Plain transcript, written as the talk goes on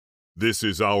This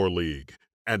is our league,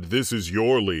 and this is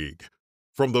your league.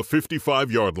 From the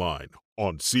 55-yard line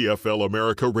on CFL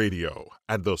America Radio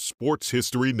and the Sports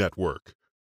History Network.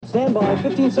 Stand by,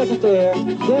 15 seconds to air.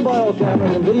 Stand by, all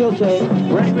cameras and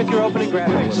videotape. Ready with your opening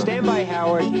graphics. Stand by,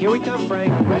 Howard. Here we come,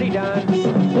 Frank. Ready, Don.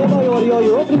 Stand by, audio,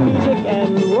 your opening music,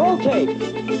 and roll tape.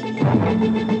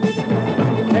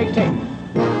 Take tape.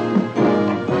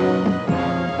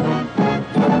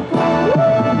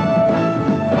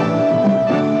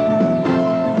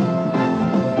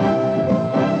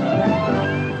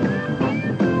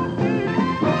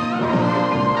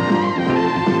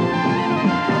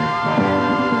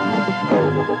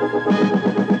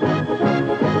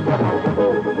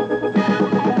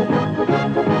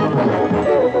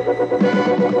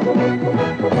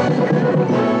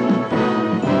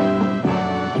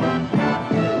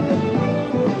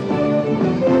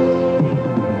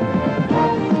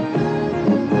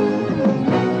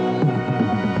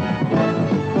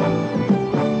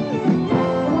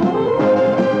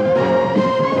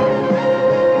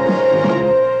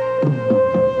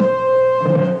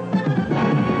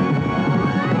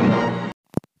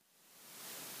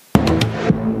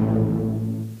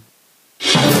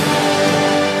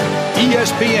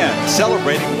 ESPN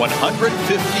celebrating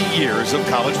 150 years of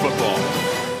college football.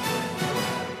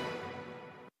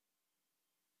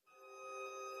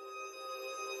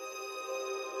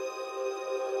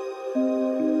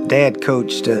 Dad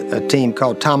coached a team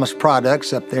called Thomas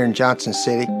Products up there in Johnson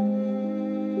City.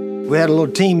 We had a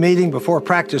little team meeting before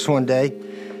practice one day,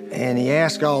 and he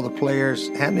asked all the players,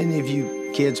 how many of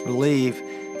you kids believe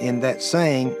in that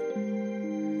saying,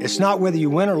 it's not whether you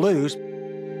win or lose,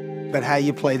 but how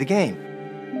you play the game.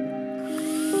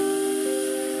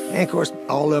 And, of course,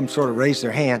 all of them sort of raised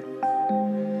their hand.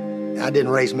 I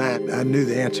didn't raise mine. I knew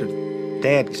the answer.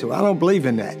 Dad said, well, I don't believe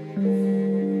in that.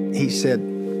 He said,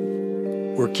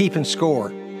 we're keeping score.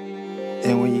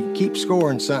 And when you keep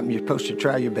scoring something, you're supposed to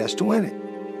try your best to win it.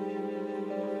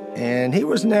 And he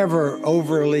was never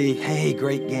overly, hey,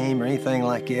 great game or anything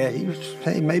like that. He was,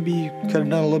 hey, maybe you could have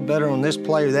done a little better on this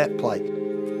play or that play.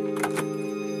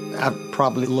 I'm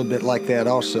probably a little bit like that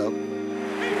also.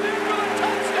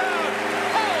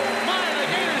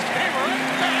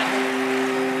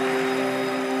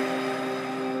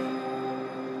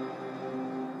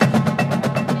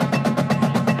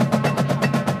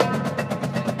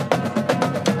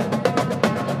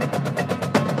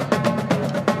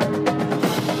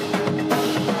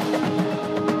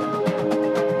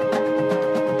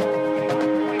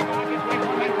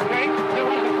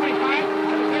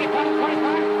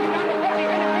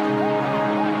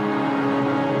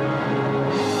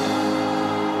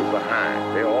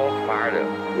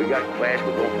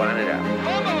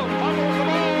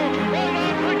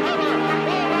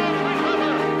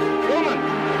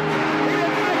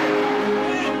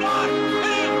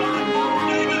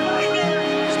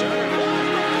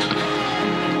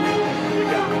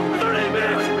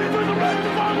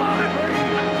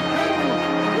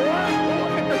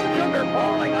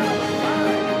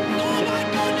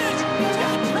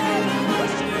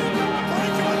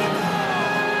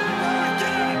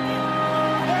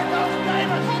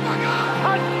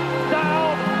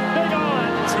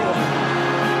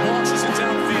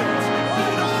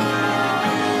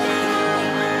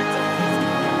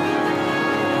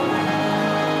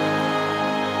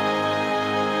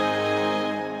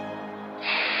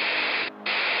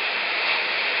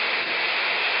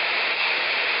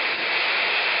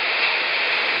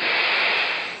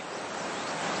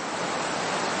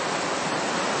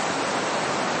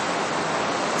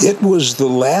 It was the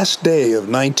last day of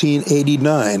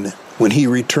 1989 when he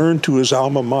returned to his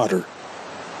alma mater,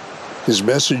 his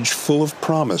message full of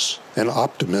promise and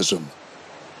optimism.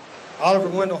 Oliver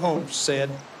Wendell Holmes said,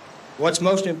 what's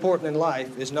most important in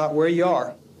life is not where you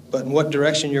are, but in what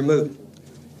direction you're moving.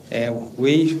 And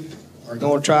we are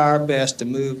going to try our best to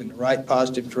move in the right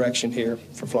positive direction here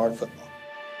for Florida football.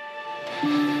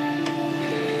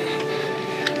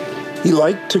 He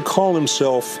liked to call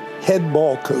himself head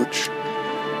ball coach,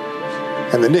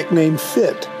 and the nickname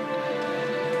fit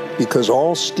because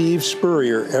all Steve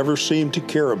Spurrier ever seemed to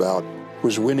care about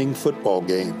was winning football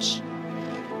games.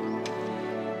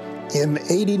 In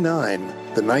 '89,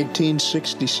 the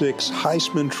 1966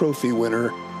 Heisman Trophy winner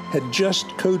had just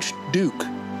coached Duke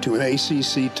to an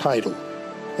ACC title.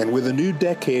 And with a new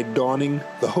decade dawning,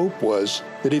 the hope was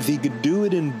that if he could do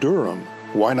it in Durham,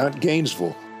 why not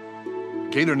Gainesville?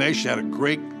 Gator Nation had a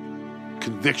great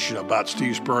conviction about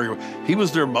Steve Spurrier. He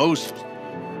was their most.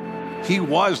 He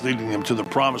was leading them to the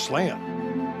promised land.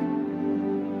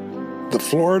 The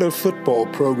Florida football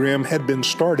program had been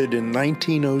started in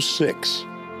 1906.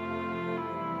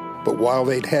 But while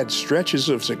they'd had stretches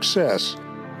of success,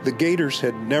 the Gators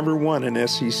had never won an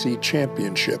SEC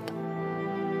championship.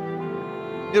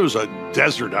 It was a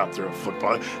desert out there of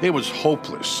football. It was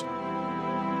hopeless.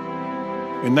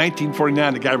 In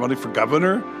 1949, the guy running for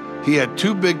governor, he had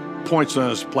two big points on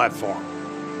his platform.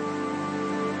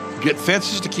 Get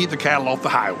fences to keep the cattle off the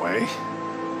highway.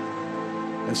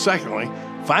 And secondly,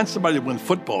 find somebody to win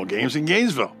football games in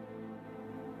Gainesville.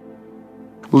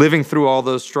 Living through all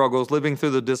those struggles, living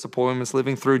through the disappointments,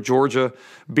 living through Georgia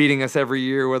beating us every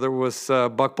year, whether it was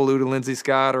Buck Belue, Lindsey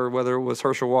Scott, or whether it was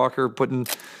Herschel Walker putting,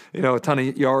 a ton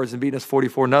of yards and beating us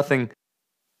 44-0.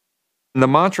 The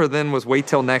mantra then was wait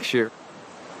till next year.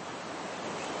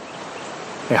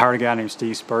 They hired a guy named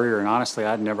Steve Spurrier, and honestly,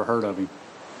 I'd never heard of him.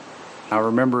 I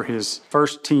remember his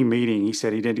first team meeting, he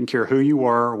said he didn't care who you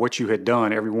were or what you had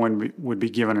done. Everyone would be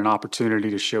given an opportunity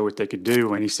to show what they could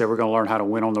do. And he said, we're going to learn how to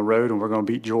win on the road, and we're going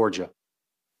to beat Georgia.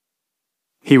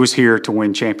 He was here to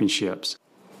win championships.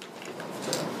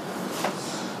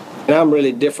 And I'm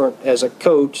really different as a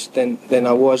coach than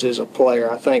I was as a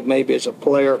player. I think maybe as a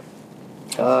player,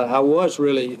 I was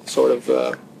really sort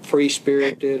of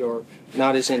free-spirited or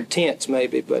not as intense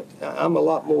maybe, but I'm a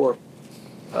lot more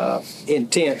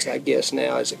intense, I guess,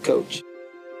 now as a coach.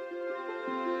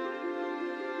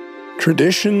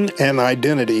 Tradition and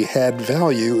identity had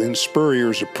value in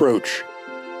Spurrier's approach,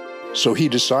 so he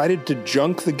decided to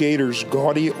junk the Gators'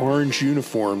 gaudy orange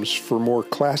uniforms for more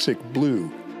classic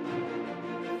blue.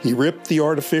 He ripped the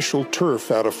artificial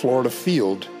turf out of Florida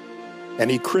Field, and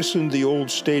he christened the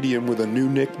old stadium with a new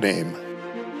nickname.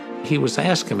 He was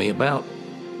asking me about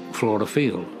Florida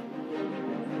Field,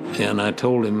 and I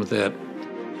told him that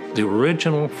the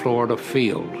original Florida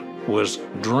Field was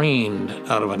drained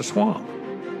out of a swamp.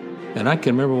 And I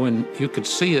can remember when you could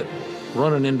see it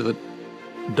running into the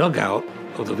dugout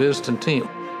of the visiting team.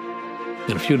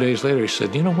 And a few days later, he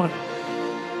said, you know what?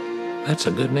 That's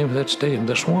a good name for that stadium,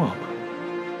 the Swamp.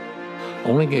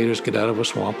 Only Gators get out of a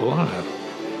swamp alive.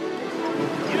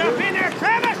 Get up in there,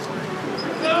 Travis!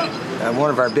 One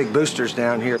of our big boosters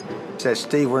down here says,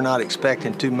 Steve, we're not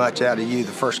expecting too much out of you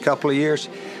the first couple of years,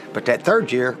 but that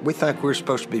third year, we think we're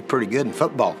supposed to be pretty good in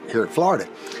football here at Florida.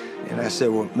 And I said,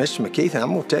 well, Mr. McKeith, I'm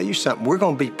going to tell you something. We're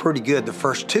going to be pretty good the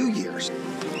first 2 years.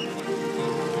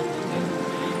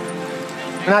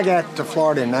 When I got to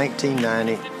Florida in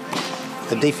 1990,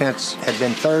 the defense had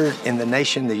been third in the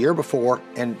nation the year before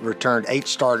and returned 8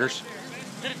 starters.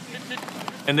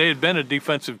 And they had been a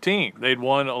defensive team. They'd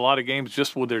won a lot of games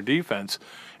just with their defense.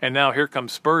 And now here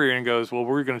comes Spurrier and goes, well,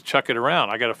 we're going to chuck it around.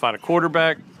 I got to find a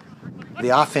quarterback. The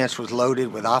offense was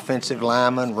loaded with offensive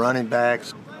linemen, running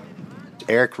backs.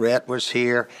 Eric Rhett was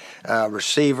here,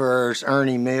 receivers,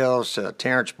 Ernie Mills,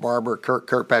 Terrence Barber, Kirk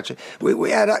Kirkpatrick. We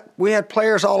had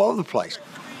players all over the place.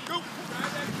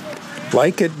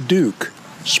 Like at Duke,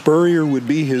 Spurrier would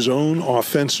be his own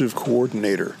offensive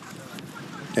coordinator.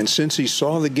 And since he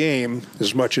saw the game,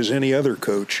 as much as any other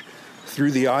coach,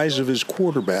 through the eyes of his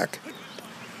quarterback,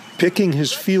 picking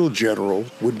his field general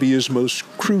would be his most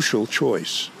crucial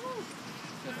choice.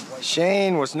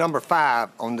 Shane was number 5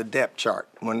 on the depth chart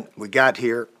when we got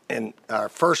here. In our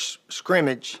first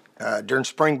scrimmage during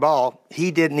spring ball,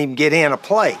 he didn't even get in a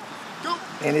play.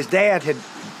 And his dad had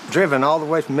driven all the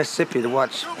way from Mississippi to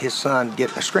watch his son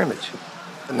get in a scrimmage.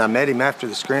 And I met him after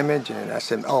the scrimmage, and I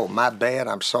said, oh, my bad,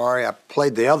 I'm sorry. I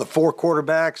played the other 4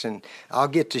 quarterbacks, and I'll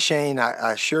get to Shane,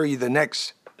 I assure you, the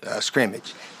next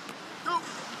scrimmage.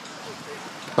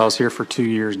 I was here for 2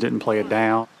 years, didn't play it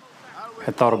down.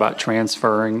 Had thought about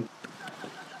transferring.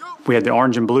 We had the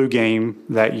orange and blue game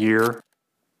that year,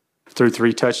 threw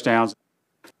 3 touchdowns.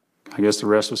 I guess the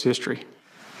rest was history.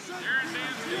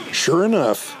 Sure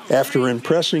enough, after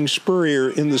impressing Spurrier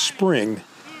in the spring,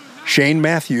 Shane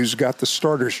Matthews got the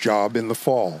starter's job in the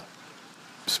fall.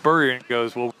 Spurrier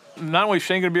goes, well, not only is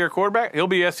Shane going to be our quarterback, he'll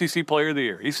be SEC Player of the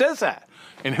Year. He says that.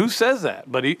 And who says that?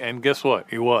 And guess what?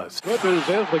 He was. Good news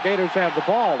is the Gators have the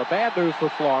ball. The bad news for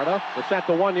Florida, it's at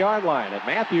the 1-yard line. And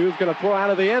Matthews going to throw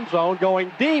out of the end zone,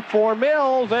 going deep for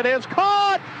Mills. It is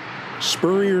caught!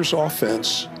 Spurrier's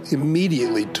offense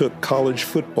immediately took college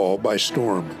football by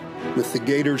storm, with the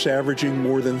Gators averaging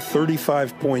more than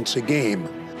 35 points a game,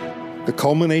 the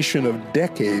culmination of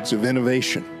decades of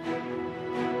innovation.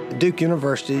 Duke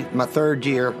University, my 3rd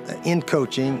year in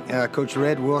coaching, Coach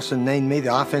Red Wilson named me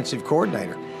the offensive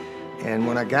coordinator. And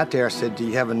when I got there, I said, do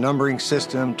you have a numbering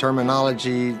system,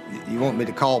 terminology, you want me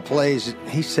to call plays?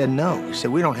 He said, no. He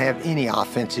said, we don't have any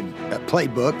offensive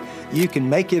playbook. You can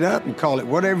make it up and call it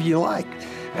whatever you like.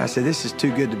 And I said, this is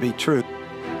too good to be true.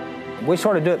 We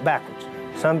sort of do it backwards.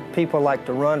 Some people like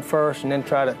to run first and then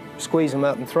try to squeeze them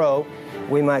up and throw.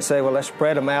 we might say, well, let's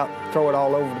spread them out, throw it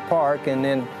all over the park, and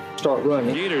then start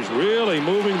running. Gators really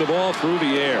moving the ball through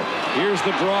the air. Here's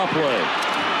the draw play.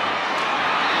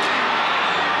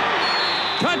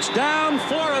 Touchdown,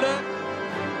 Florida.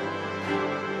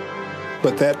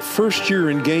 But that first year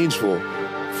in Gainesville,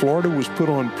 Florida was put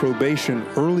on probation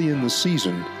early in the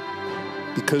season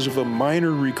because of a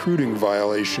minor recruiting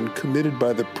violation committed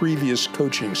by the previous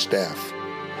coaching staff.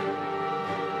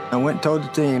 I went and told the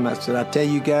team, I said, I tell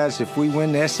you guys, if we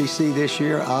win the SEC this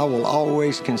year, I will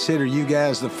always consider you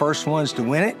guys the first ones to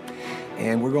win it,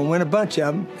 and we're going to win a bunch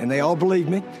of them, and they all believe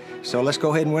me, so let's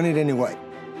go ahead and win it anyway.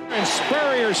 And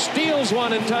Spurrier steals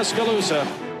one in Tuscaloosa.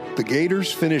 The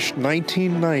Gators finished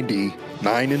 1990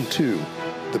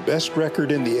 9-2, the best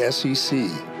record in the SEC.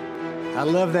 I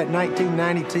love that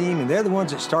 1990 team, and they're the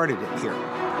ones that started it here.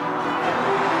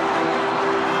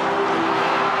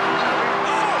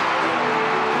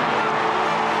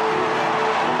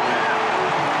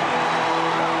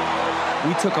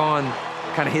 We took on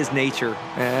kind of his nature,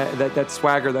 that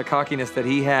swagger, that cockiness that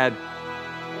he had.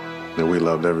 And we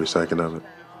loved every second of it.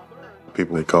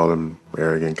 People, they called him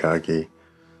arrogant, cocky.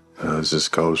 It's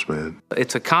just coach, man.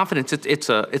 It's a confidence. It's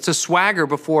a swagger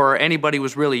before anybody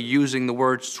was really using the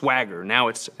word swagger. Now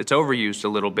it's overused a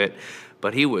little bit,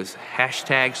 but he was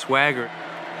hashtag swagger.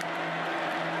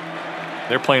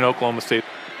 They're playing Oklahoma State.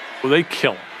 Well, they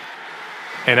kill him.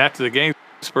 And after the game,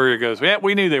 Spurrier goes, yeah,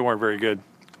 we knew they weren't very good.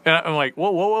 And I'm like,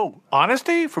 whoa.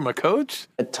 Honesty from a coach?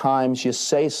 At times you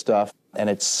say stuff and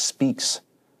it speaks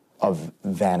of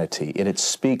vanity, and it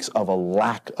speaks of a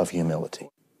lack of humility.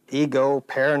 Ego,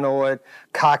 paranoid,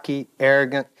 cocky,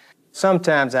 arrogant.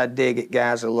 Sometimes I dig at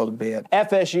guys a little bit.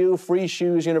 FSU, Free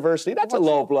Shoes University, that's a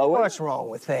low blow. What's wrong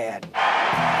with that?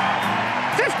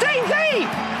 15Z!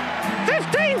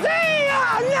 15Z!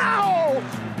 Oh,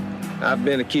 no! I've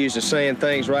been accused of saying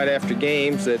things right after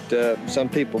games that some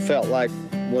people felt like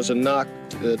was a knock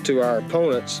to our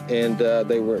opponents, and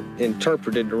they were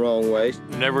interpreted the wrong way.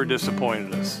 Never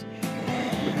disappointed us.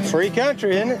 Free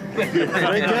country, isn't it?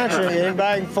 Free country.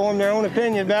 Anybody can form their own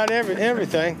opinion about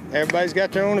everything. Everybody's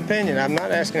got their own opinion. I'm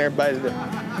not asking everybody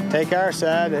to take our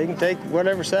side. They can take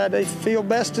whatever side they feel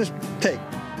best to take.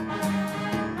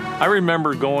 I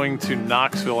remember going to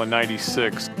Knoxville in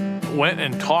 '96. Went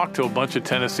and talked to a bunch of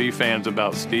Tennessee fans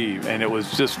about Steve, and it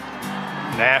was just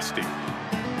nasty.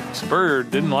 Spurrier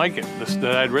didn't like it,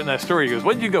 that I'd written that story. He goes,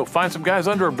 what did you go, find some guys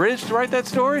under a bridge to write that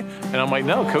story? And I'm like,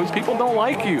 no, coach, people don't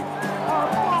like you.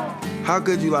 How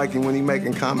good you like him when he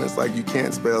making comments like you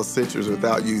can't spell citrus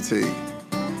without UT?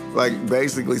 Like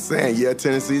basically saying, yeah,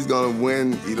 Tennessee's going to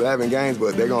win 11 games,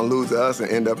 but they're going to lose to us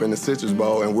and end up in the Citrus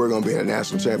Bowl, and we're going to be in a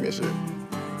national championship.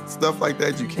 Stuff like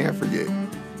that you can't forget.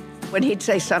 When he'd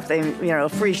say something, you know,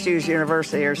 Free Shoes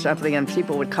University or something, and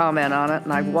people would comment on it,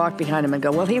 and I'd walk behind him and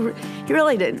go, well, he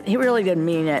really didn't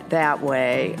mean it that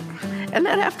way. And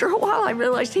then after a while, I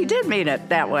realized he did mean it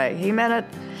that way. He meant it,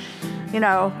 you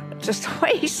know, just the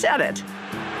way he said it.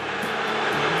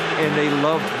 And they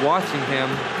loved watching him,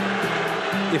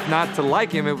 if not to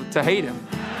like him, to hate him.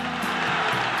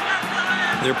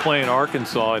 They're playing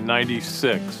Arkansas in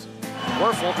 '96.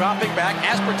 Werfel dropping back,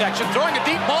 has protection, throwing a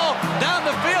deep ball down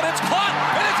the field. It's caught,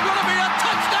 and it's going to be a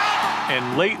touchdown.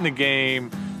 And late in the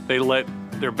game, they let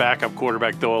their backup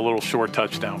quarterback throw a little short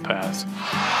touchdown pass.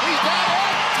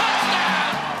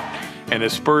 And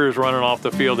as Spurrier's running off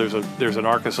the field, there's an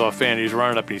Arkansas fan. He's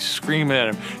running up and he's screaming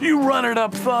at him, "You running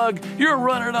up thug! You're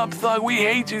running up thug! We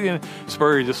hate you!" And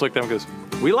Spurrier just looked at him and goes,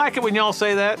 "We like it when y'all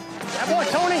say that." That boy,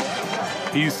 Tony.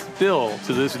 He's still,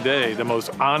 to this day, the most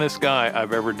honest guy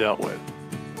I've ever dealt with.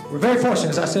 We're very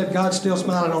fortunate. As I said, God's still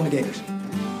smiling on the Gators.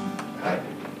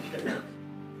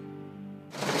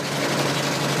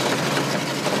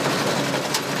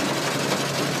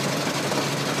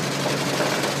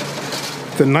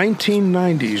 The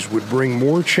 1990s would bring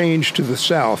more change to the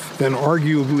South than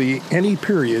arguably any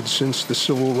period since the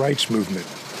Civil Rights Movement.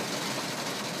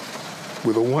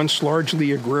 With a once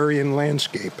largely agrarian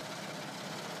landscape,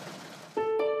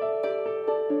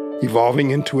 evolving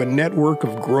into a network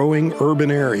of growing urban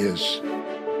areas.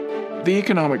 The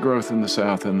economic growth in the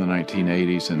South in the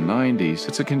 1980s and 90s,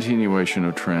 it's a continuation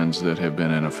of trends that have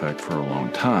been in effect for a long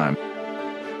time.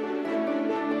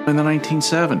 In the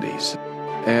 1970s,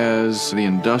 as the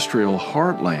industrial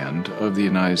heartland of the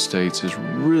United States is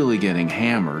really getting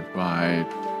hammered by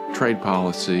trade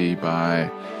policy, by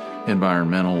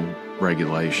environmental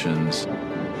regulations,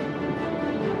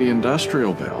 the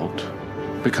industrial belt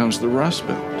becomes the Rust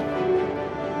Belt.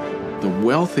 The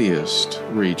wealthiest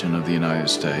region of the United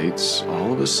States,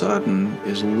 all of a sudden,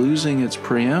 is losing its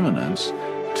preeminence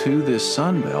to this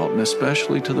Sun Belt, and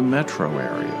especially to the metro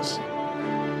areas.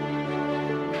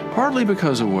 partly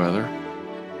because of weather,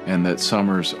 and that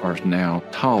summers are now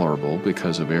tolerable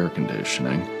because of air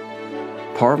conditioning,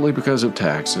 partly because of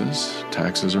taxes.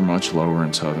 Taxes are much lower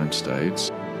in southern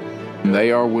states.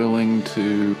 They are willing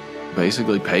to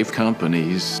basically pay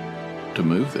companies to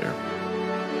move there.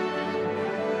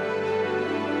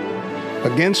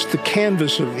 Against the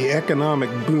canvas of the economic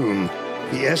boom,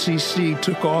 the SEC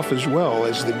took off as well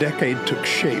as the decade took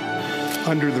shape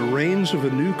under the reins of a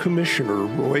new commissioner,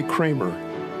 Roy Kramer,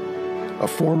 a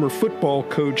former football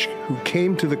coach who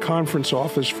came to the conference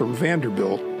office from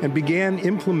Vanderbilt and began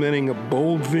implementing a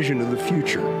bold vision of the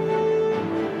future.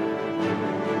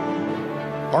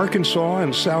 Arkansas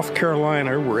and South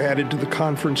Carolina were added to the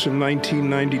conference in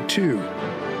 1992,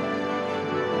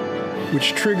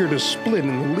 which triggered a split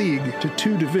in the league to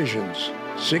 2 divisions,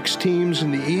 6 teams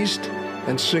in the East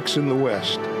and 6 in the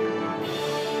West.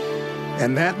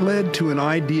 And that led to an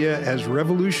idea as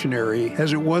revolutionary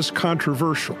as it was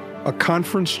controversial, a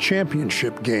conference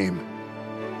championship game.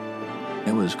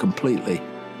 It was completely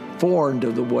foreign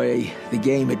to the way the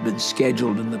game had been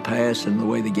scheduled in the past and the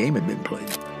way the game had been played.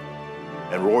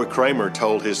 And Roy Kramer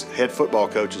told his head football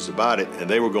coaches about it, and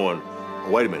they were going,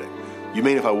 wait a minute, you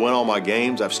mean if I win all my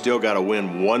games, I've still got to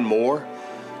win one more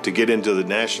to get into the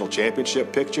national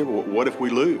championship picture? What if we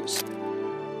lose?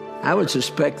 I would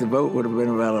suspect the vote would have been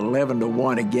about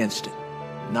 11-1 against it.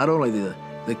 Not only the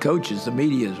coaches, the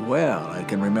media as well. I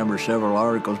can remember several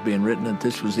articles being written that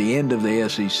this was the end of the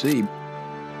SEC.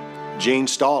 Gene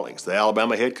Stallings, the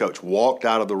Alabama head coach, walked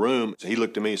out of the room. He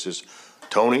looked at me and says,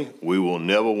 Tony, we will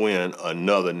never win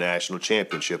another national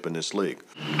championship in this league.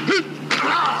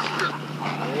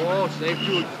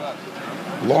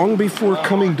 Long before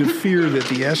coming to fear that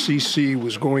the SEC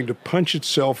was going to punch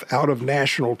itself out of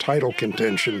national title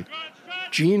contention,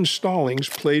 Gene Stallings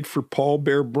played for Paul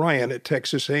Bear Bryant at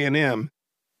Texas A&M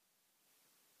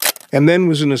and then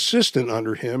was an assistant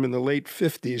under him in the late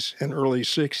 50s and early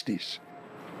 60s.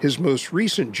 His most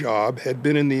recent job had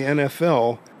been in the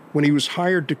NFL when he was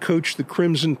hired to coach the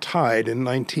Crimson Tide in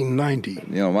 1990.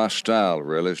 You know, my style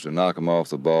really is to knock them off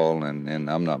the ball, and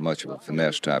I'm not much of a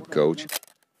finesse type coach.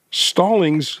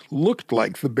 Stallings looked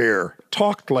like the Bear,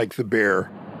 talked like the Bear,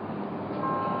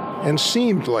 and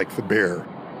seemed like the Bear,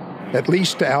 at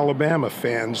least to Alabama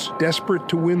fans desperate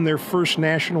to win their first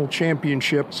national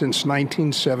championship since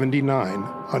 1979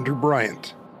 under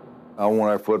Bryant. I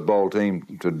want our football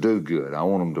team to do good. I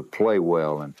want them to play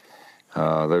well, and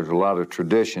there's a lot of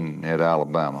tradition at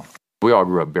Alabama. We all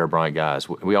grew up Bear Bryant guys.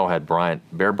 We all had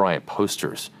Bear Bryant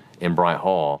posters in Bryant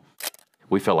Hall.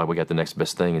 We felt like we got the next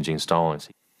best thing in Gene Stallings.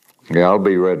 Yeah, I'll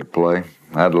be ready to play.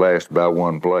 I'd last about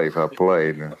one play if I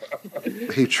played.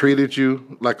 He treated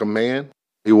you like a man.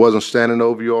 He wasn't standing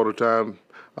over you all the time,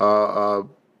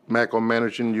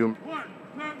 micromanaging you,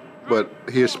 but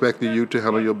he expected you to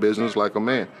handle your business like a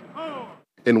man.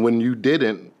 And when you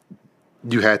didn't,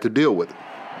 you had to deal with it.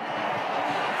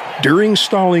 During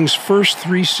Stallings' first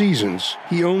 3 seasons,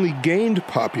 he only gained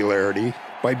popularity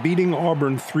by beating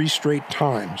Auburn 3 straight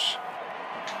times.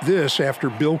 This after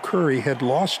Bill Curry had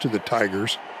lost to the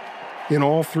Tigers in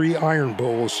all 3 Iron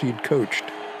Bowls he'd coached.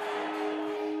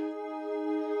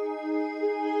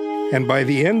 And by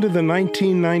the end of the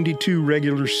 1992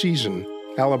 regular season,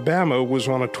 Alabama was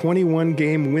on a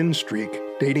 21-game win streak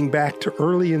dating back to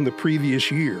early in the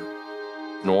previous year.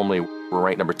 Normally, we're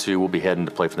ranked number 2. We'll be heading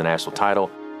to play for the national title.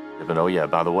 But oh yeah,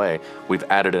 by the way, we've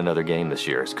added another game this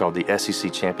year. It's called the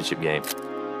SEC Championship game.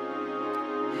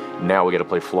 Now we got to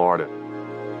play Florida,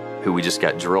 who we just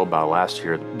got drilled by last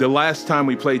year. The last time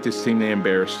we played this team, they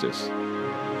embarrassed us.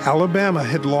 Alabama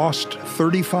had lost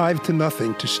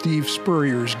 35-0 to Steve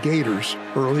Spurrier's Gators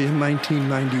early in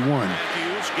 1991.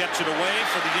 Matthews gets it away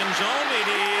for the end zone. It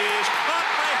is caught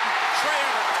by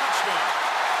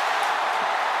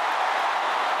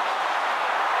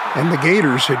And the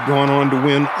Gators had gone on to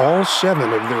win all 7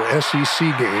 of their SEC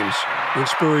games in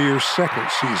Spurrier's second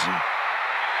season.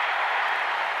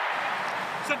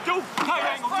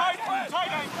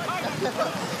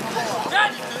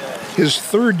 His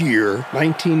third year,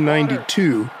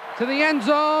 1992, to the end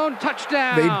zone,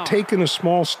 touchdown. They'd taken a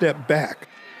small step back,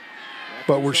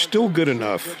 but were still good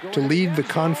enough to lead the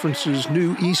conference's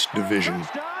new East Division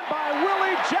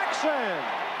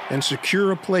and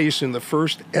secure a place in the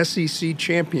first SEC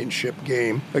championship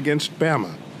game against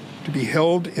Bama, to be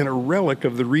held in a relic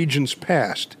of the region's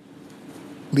past,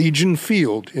 Legion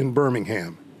Field in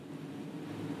Birmingham.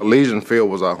 Legion Field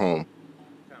was our home.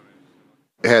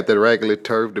 It had the raggedy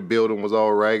turf, the building was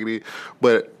all raggedy,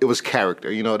 but it was character.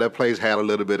 You know, that place had a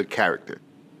little bit of character.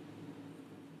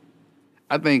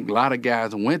 I think a lot of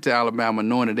guys went to Alabama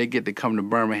knowing that they get to come to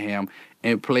Birmingham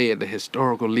and play at the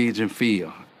historical Legion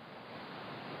Field.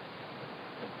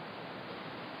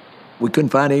 We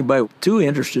couldn't find anybody too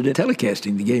interested in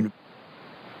telecasting the game.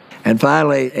 And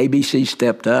finally, ABC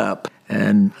stepped up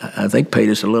and I think paid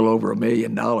us a little over $1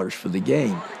 million for the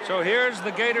game. So here's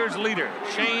the Gators' leader,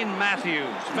 Shane Matthews.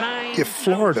 If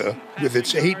Florida, with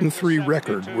its 8-3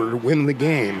 record, were to win the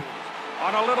game,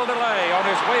 On a little delay on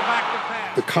his way back to pass.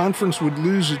 the conference would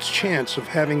lose its chance of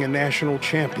having a national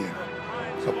champion.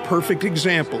 A perfect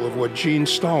example of what Gene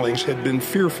Stallings had been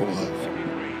fearful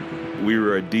of. We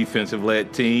were a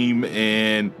defensive-led team,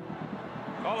 and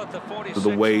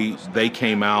the way they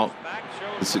came out,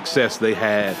 the success they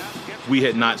had, we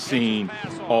had not seen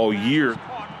all year.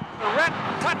 Red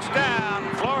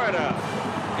touchdown, Florida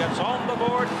gets on the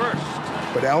board first.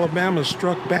 But Alabama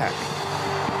struck back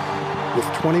with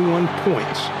 21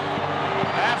 points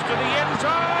Pass to the end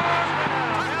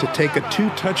zone. to take a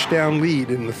 2-touchdown lead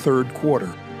in the third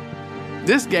quarter.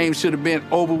 This game should have been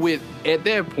over with at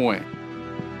that point.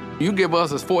 You give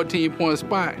us a 14-point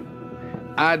spot.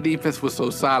 Our defense was so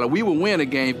solid. We would win a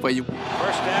game for you. First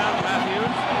down, Matthews.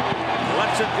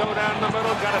 Lets it go down the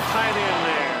middle. Got a tight end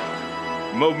there.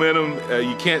 Momentum,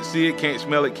 you can't see it, can't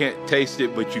smell it, can't taste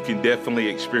it, but you can definitely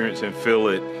experience and feel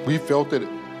it. We felt it,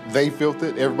 they felt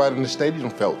it, everybody in the stadium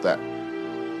felt that.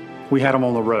 We had them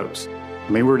on the ropes. I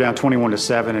mean, we were down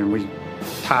 21-7, and we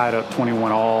tied up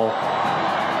 21-all.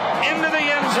 Into the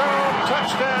end zone.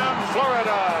 Touchdown,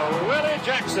 Florida. Willie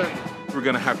Jackson. We're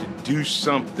going to have to do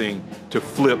something to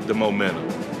flip the momentum.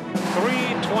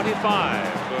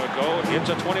 3:25 to go. It's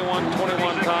a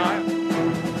 21-21 tie.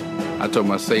 I told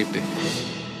my safety,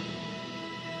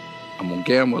 I'm going to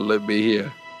gamble a little bit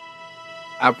here.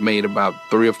 I've made about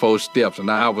 3 or 4 steps, and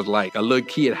I was like a little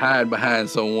kid hiding behind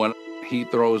someone. He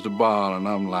throws the ball, and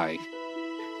I'm like,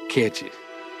 catch it.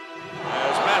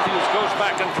 As Matthews goes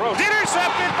back and throws.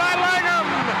 Intercepted by Langham.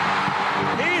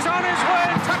 He's on his way.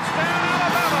 Touchdown,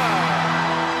 Alabama.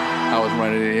 I was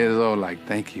running in the end zone like,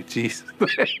 thank you, Jesus.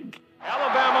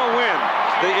 Alabama wins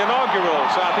the inaugural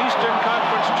Southeastern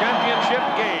Conference Championship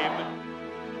game.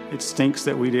 It stinks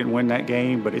that we didn't win that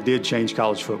game, but it did change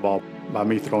college football by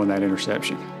me throwing that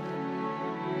interception.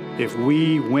 If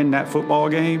we win that football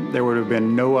game, there would have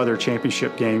been no other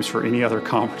championship games for any other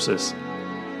conferences.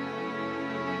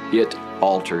 It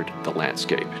altered the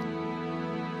landscape.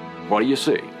 What do you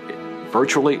see?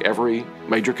 Virtually every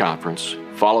major conference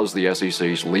follows the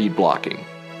SEC's lead blocking.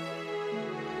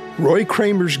 Roy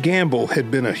Kramer's gamble had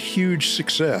been a huge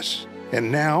success, and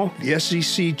now the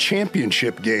SEC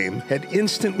championship game had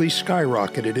instantly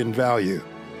skyrocketed in value.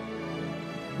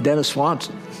 Dennis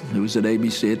Swanson, who was at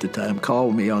ABC at the time,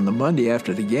 called me on the Monday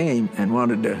after the game and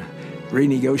wanted to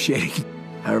renegotiate.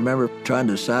 I remember trying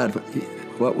to decide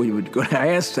what we would go to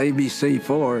ask ABC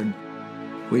for, and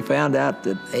we found out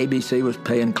that ABC was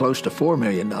paying close to $4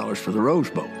 million for the Rose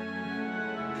Bowl.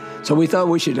 So we thought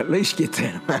we should at least get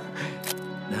that.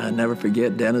 I'll never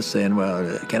forget Dennis saying,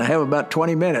 well, can I have about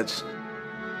 20 minutes?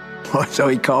 So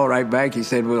he called right back. He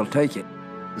said, we'll take it.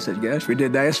 I said, gosh, we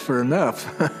didn't ask for enough.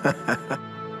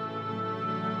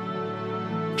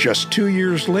 Just 2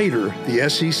 years later, the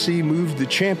SEC moved the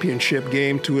championship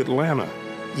game to Atlanta,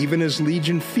 even as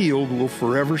Legion Field will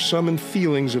forever summon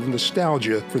feelings of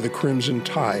nostalgia for the Crimson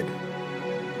Tide.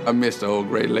 I miss the old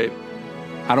Great Lady.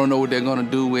 I don't know what they're going to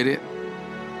do with it.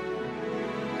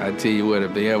 I tell you what,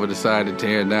 if they ever decide to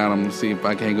tear it down, I'm going to see if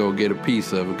I can't go get a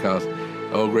piece of it, because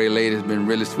the old Great Lady has been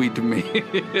really sweet to me.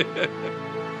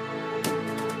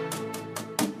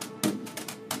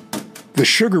 The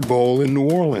Sugar Bowl in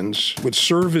New Orleans would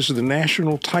serve as the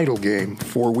national title game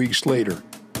 4 weeks later.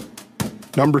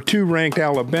 Number 2 ranked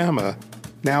Alabama,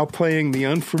 now playing the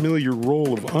unfamiliar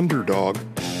role of underdog,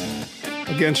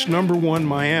 against number 1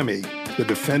 Miami, the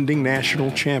defending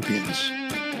national champions.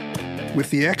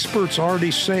 With the experts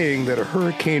already saying that a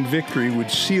Hurricane victory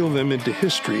would seal them into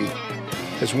history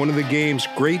as one of the game's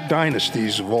great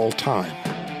dynasties of all time.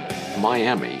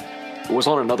 Miami was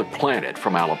on another planet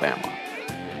from Alabama.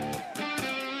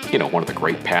 You know, one of the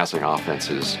great passing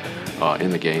offenses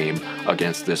in the game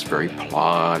against this very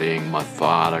plodding,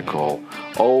 methodical,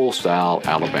 old-style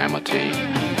Alabama team.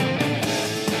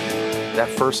 That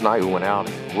first night we went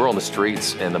out, we're on the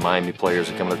streets, and the Miami players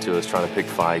are coming up to us trying to pick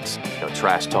fights,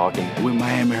 trash talking. We're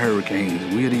Miami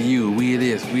Hurricanes. We're the U. We're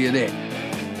this. We're that.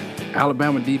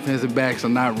 Alabama defensive backs are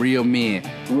not real men.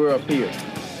 We're up here,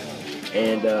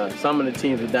 and some of the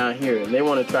teams are down here, and they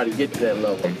want to try to get to that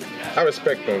level. I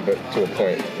respect them, but to a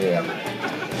point, yeah.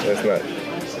 That's not,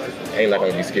 ain't not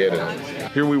gonna be scared of them.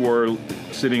 Here we were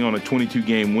sitting on a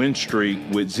 22-game win streak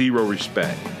with zero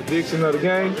respect. Prediction of the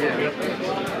game?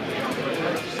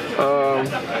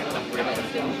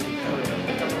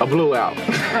 A blowout.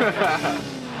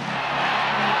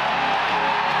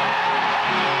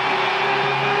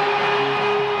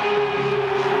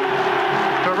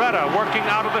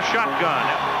 the shotgun.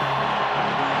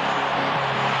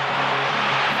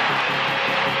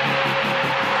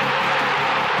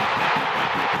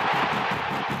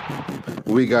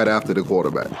 We got after the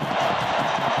quarterback.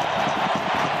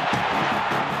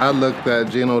 I looked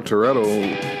at Gino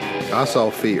Toretto, I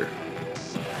saw fear.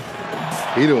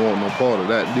 He didn't want no part of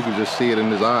that. You could just see it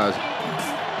in his eyes.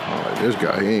 I'm like, this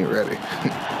guy, he ain't ready.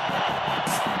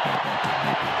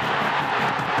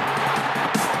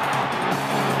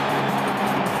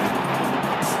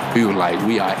 Feel like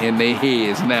we are in their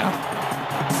heads now.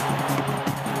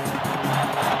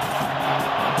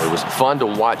 It was fun to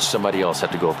watch somebody else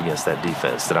have to go up against that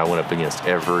defense that I went up against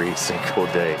every single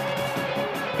day.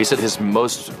 He said his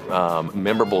most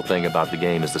memorable thing about the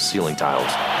game is the ceiling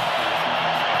tiles.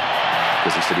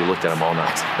 Because he said he looked at them all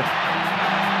night.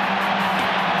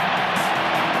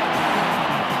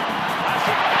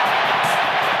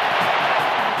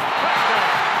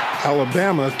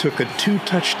 Alabama took a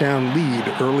 2-touchdown lead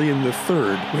early in the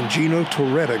third when Gino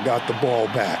Torretta got the ball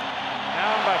back.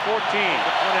 Down by 14 to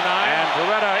 29. And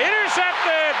Torretta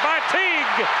intercepted by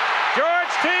Teague.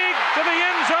 George Teague to the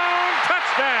end zone.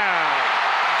 Touchdown.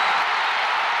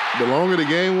 The longer the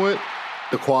game went,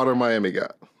 the quieter Miami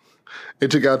got.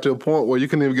 It got to a point where you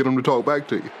couldn't even get them to talk back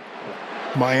to you.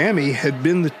 Miami had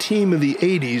been the team of the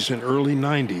 80s and early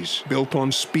 90s, built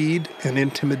on speed and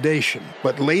intimidation.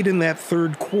 But late in that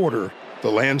third quarter,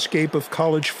 the landscape of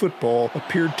college football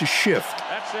appeared to shift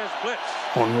That says blitz.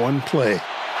 on one play.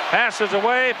 Passes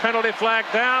away, penalty flag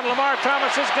down. Lamar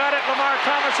Thomas has got it. Lamar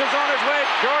Thomas is on his way.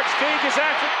 George Teague is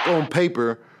after. On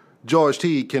paper, George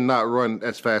Teague cannot run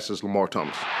as fast as Lamar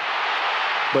Thomas.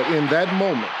 But in that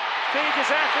moment, Teague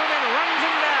is after him and runs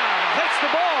him down. Takes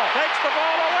the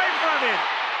ball away from him.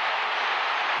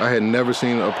 I had never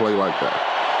seen a play like that.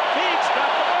 Teague's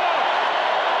got the ball.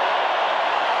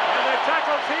 And they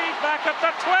tackle Teague back at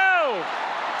the 12.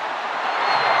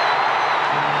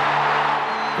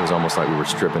 It was almost like we were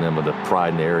stripping them of the pride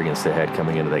and the arrogance they had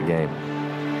coming into that game.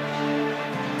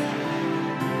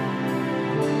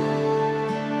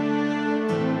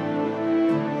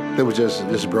 It was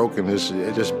just broken,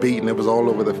 just beaten. It was all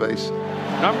over the face.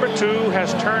 Number 2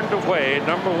 has turned away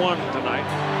number 1 tonight.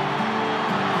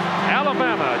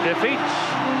 Alabama defeats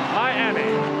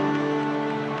Miami.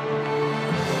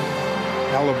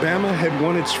 Alabama had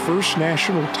won its first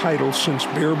national title since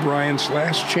Bear Bryant's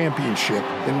last championship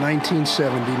in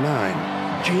 1979.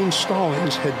 Gene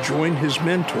Stallings had joined his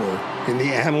mentor in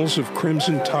the annals of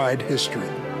Crimson Tide history.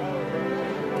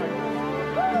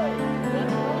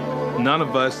 None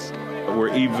of us were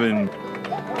even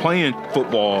playing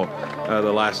football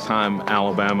the last time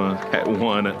Alabama had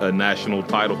won a national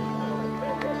title.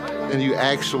 And you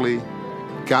actually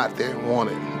got there and won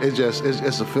it.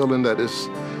 It's a feeling that is,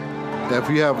 if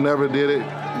you have never did it,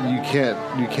 you can't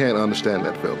understand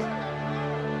that feeling.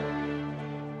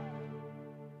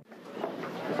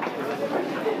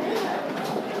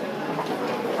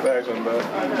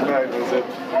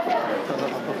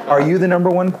 Are you the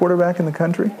number 1 quarterback in the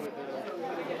country?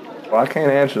 Well, I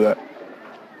can't answer that.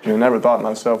 I never thought of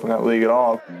myself in that league at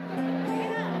all. I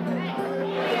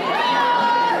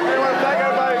want to thank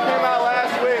everybody who came out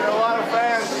last week. There were a lot of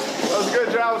fans. It was a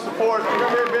good job of support. It's going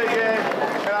to be a big game.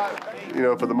 You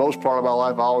know, for the most part of my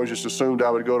life, I always just assumed I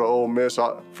would go to Ole Miss.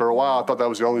 For a while, I thought that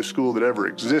was the only school that ever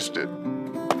existed.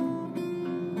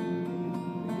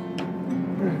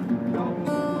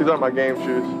 These are my game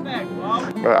shoes.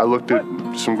 I looked at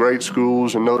some great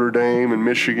schools in Notre Dame and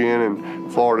Michigan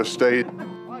and Florida State,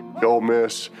 Ole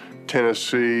Miss,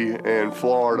 Tennessee, and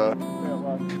Florida.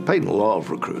 Peyton loved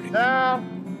recruiting.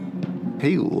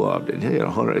 He loved it. He had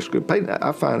 100 schools. Peyton,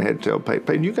 I finally had to tell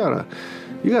Peyton, you gotta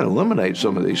eliminate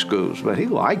some of these schools, but he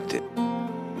liked it.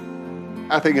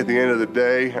 I think at the end of the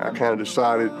day, I kind of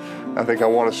decided I think I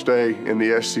want to stay in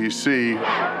the SEC.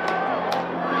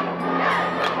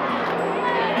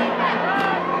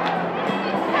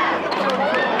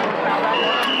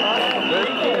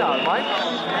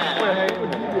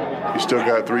 You still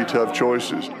got 3 tough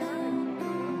choices.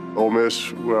 Ole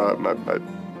Miss,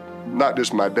 not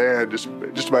just my dad, just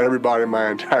about everybody in my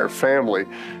entire family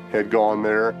had gone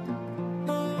there.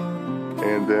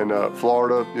 And then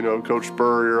Florida, you know, Coach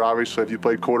Spurrier, obviously if you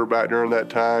played quarterback during that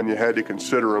time, you had to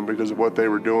consider them because of what they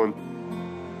were doing.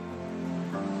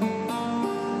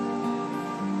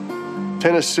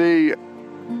 Tennessee,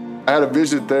 I had a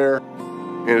visit there,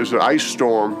 and it was an ice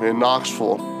storm in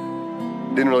Knoxville.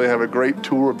 Didn't really have a great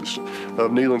tour of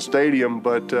Neyland Stadium,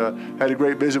 but had a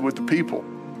great visit with the people,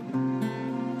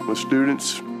 with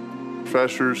students,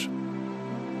 professors,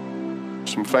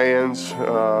 some fans,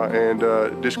 and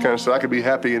just kind of said I could be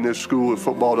happy in this school if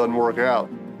football doesn't work out.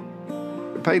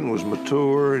 Peyton was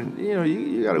mature, and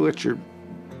you got to let your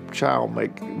child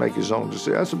make his own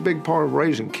decision. That's a big part of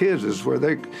raising kids, is where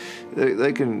they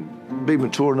can be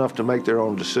mature enough to make their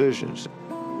own decisions.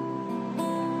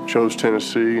 Chose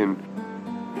Tennessee, and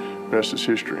the rest is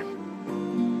history.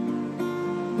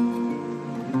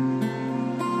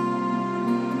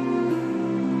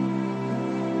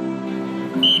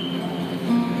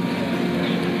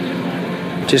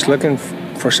 Just looking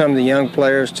for some of the young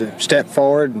players to step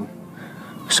forward and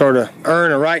sort of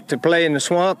earn a right to play in the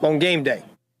swamp on game day.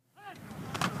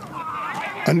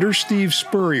 Under Steve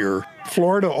Spurrier,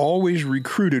 Florida always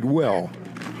recruited well,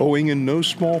 owing in no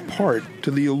small part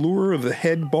to the allure of the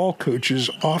head ball coach's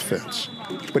offense.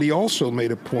 But he also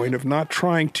made a point of not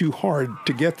trying too hard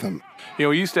to get them.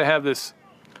 We used to have this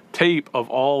tape of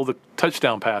all the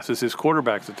touchdown passes his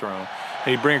quarterbacks had thrown.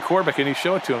 And he'd bring a quarterback and he'd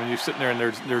show it to him, and you're sitting there and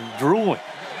they're drooling.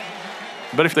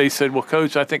 But if they said, well,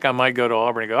 Coach, I think I might go to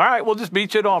Auburn, he'd go, all right, we'll just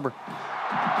beat you at Auburn.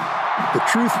 The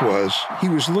truth was, he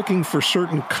was looking for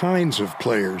certain kinds of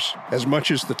players as much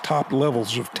as the top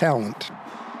levels of talent.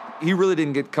 He really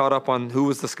didn't get caught up on who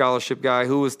was the scholarship guy,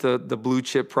 who was the blue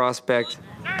chip prospect.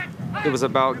 It was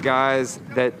about guys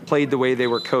that played the way they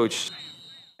were coached.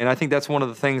 And I think that's one of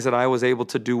the things that I was able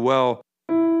to do well.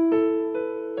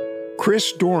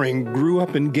 Chris Doering grew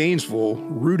up in Gainesville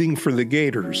rooting for the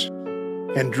Gators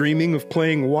and dreaming of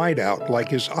playing wideout like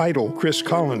his idol Chris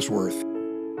Collinsworth,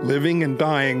 living and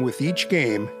dying with each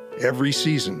game every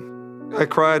season. I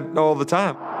cried all the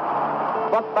time.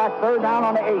 Buck back, third down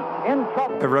on the 8. In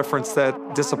trouble. I referenced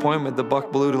that disappointment, the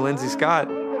Buck Belue to Lindsey Scott.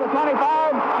 To the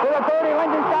 25, to the 30,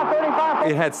 Lindsey Scott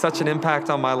 35. It had such an impact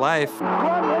on my life.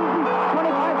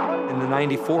 In the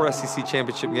 94 SEC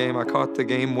championship game, I caught the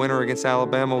game winner against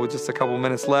Alabama with just a couple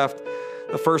minutes left.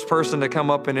 The first person to come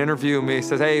up and interview me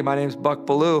says, hey, my name's Buck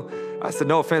Belue. I said,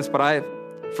 no offense, but I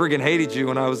friggin' hated you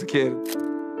when I was a kid.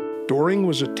 Doering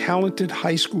was a talented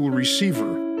high school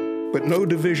receiver, but no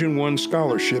Division I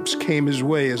scholarships came his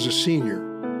way as a senior.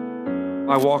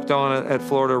 I walked on at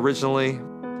Florida originally,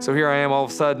 so here I am all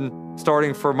of a sudden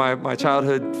starting for my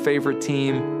childhood favorite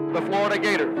team. The Florida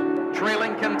Gators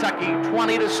trailing Kentucky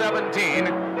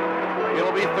 20-17.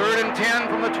 It'll be 3rd and 10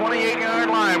 from the 28-yard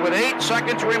line with 8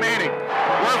 seconds remaining.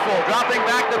 Werfel dropping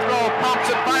back to throw, pumps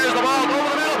and fires the ball over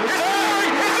the middle. Here's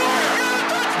Doering!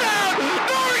 Here's Doering! Got a touchdown!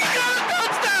 Doering's got a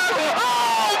touchdown!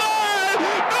 Oh,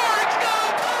 man! Doering's got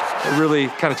a touchdown! It really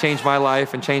kind of changed my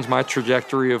life and changed my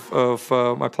trajectory of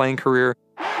my playing career.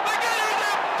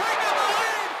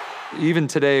 Even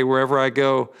today, wherever I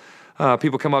go,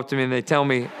 people come up to me and they tell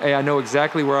me, hey, I know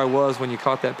exactly where I was when you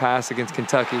caught that pass against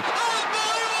Kentucky.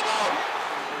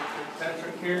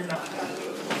 Patrick here.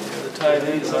 The tight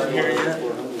end's not here yet.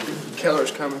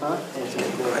 Keller's coming.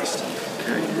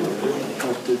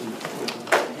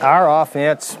 Our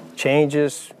offense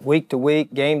changes week to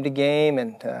week, game to game,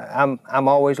 and I'm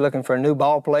always looking for a new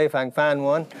ball play if I can find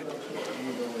one.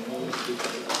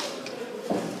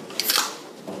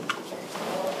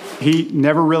 He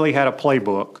never really had a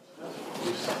playbook.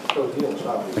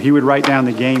 He would write down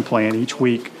the game plan each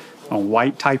week on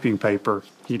white typing paper.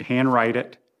 He'd handwrite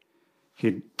it.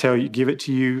 He'd give it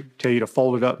to you, tell you to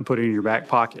fold it up and put it in your back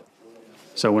pocket.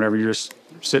 So whenever you're just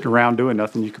sitting around doing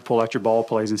nothing, you could pull out your ball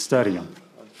plays and study them.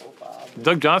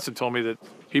 Doug Johnson told me that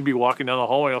he'd be walking down the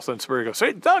hallway, all of a sudden Spurrier goes,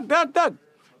 hey, Doug.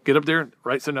 Get up there and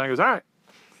write something down. He goes, all right.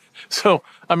 So,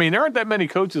 I mean, there aren't that many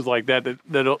coaches like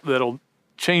that'll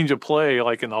change a play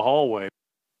like in the hallway.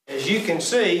 As you can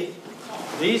see,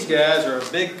 these guys are a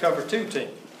big cover 2 team.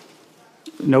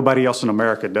 Nobody else in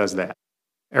America does that.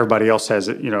 Everybody else has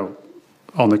it,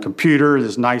 on the computer,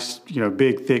 this nice,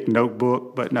 big, thick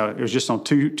notebook. But no, it was just on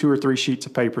two or three sheets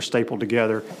of paper stapled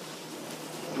together.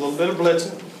 A little bit of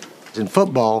blitzing. In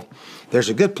football, there's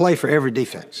a good play for every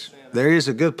defense. There is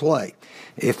a good play.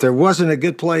 If there wasn't a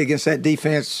good play against that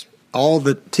defense, all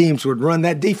the teams would run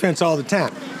that defense all the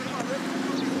time.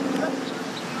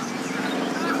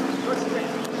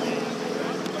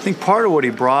 I think part of what he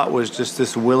brought was just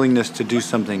this willingness to do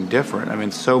something different. I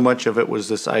mean, so much of it was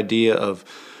this idea of,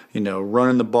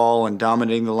 running the ball and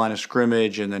dominating the line of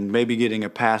scrimmage and then maybe getting a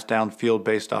pass downfield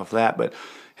based off that. But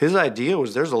his idea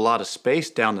was there's a lot of space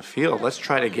down the field. Let's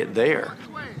try to get there.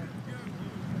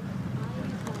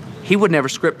 He would never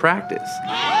script practice.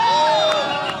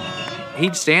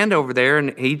 He'd stand over there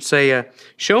and he'd say,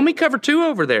 show me cover 2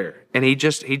 over there. And he'd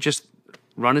just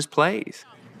run his plays,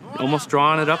 almost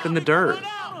drawing it up in the dirt.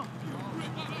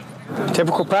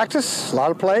 Typical practice, a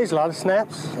lot of plays, a lot of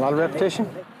snaps, a lot of repetition.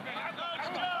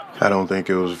 I don't think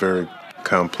it was very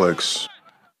complex.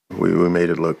 We made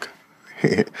it look,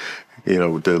 with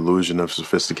the illusion of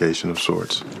sophistication of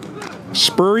sorts.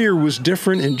 Spurrier was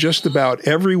different in just about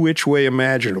every which way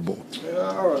imaginable.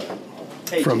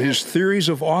 From his theories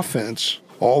of offense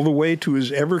all the way to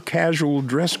his ever-casual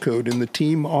dress code in the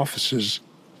team offices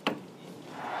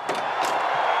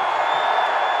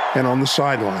and on the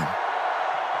sideline.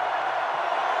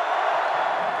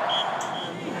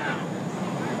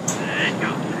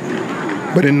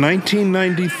 But in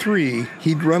 1993,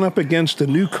 he'd run up against a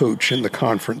new coach in the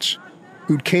conference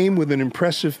who came with an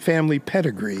impressive family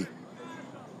pedigree,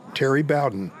 Terry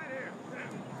Bowden,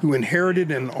 who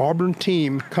inherited an Auburn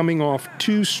team coming off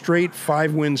 2 straight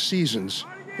 5-win seasons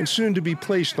and soon to be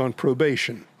placed on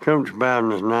probation. Coach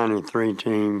Bowden's 93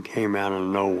 team came out of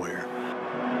nowhere.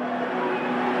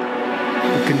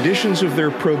 The conditions of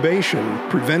their probation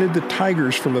prevented the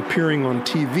Tigers from appearing on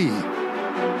TV,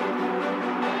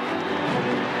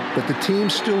 but the team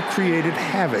still created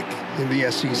havoc in the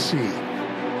SEC.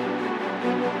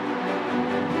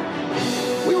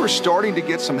 We were starting to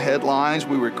get some headlines.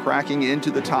 We were cracking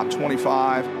into the top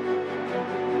 25.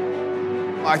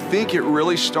 I think it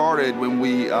really started when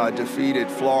we defeated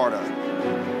Florida.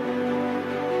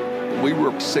 We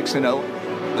were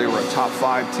 6-0. They were a top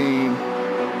 5 team.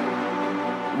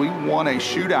 We won a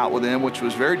shootout with them, which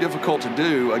was very difficult to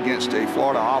do against a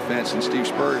Florida offense and Steve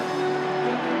Spurrier.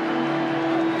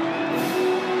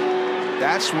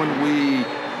 That's when we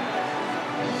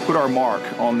put our mark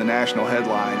on the national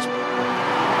headlines.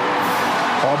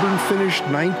 Auburn finished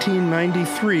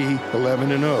 1993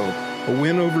 11-0, a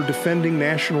win over defending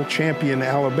national champion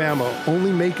Alabama,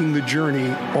 only making the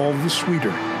journey all the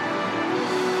sweeter.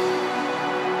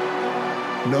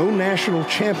 No national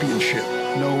championship,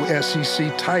 no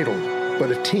SEC title,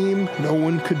 but a team no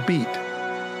one could beat.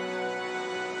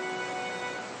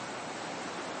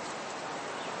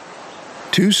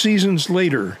 Two seasons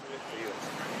later,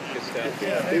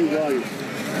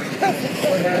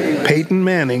 Peyton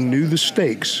Manning knew the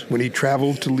stakes when he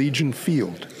traveled to Legion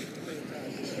Field.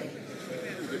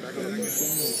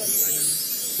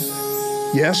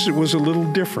 Yes, it was a little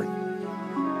different.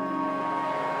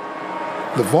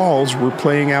 The Vols were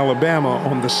playing Alabama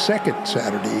on the 2nd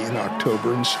Saturday in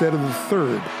October instead of the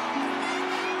 3rd,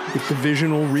 with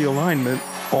divisional realignment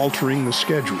altering the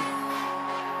schedule.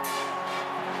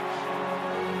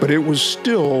 But it was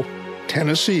still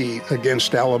Tennessee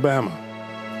against Alabama.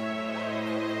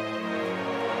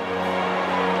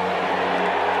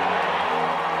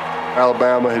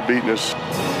 Alabama had beaten us.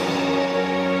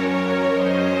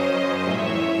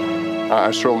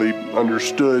 I certainly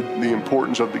understood the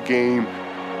importance of the game.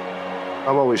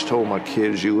 I've always told my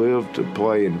kids, you live to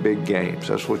play in big games.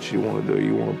 That's what you want to do.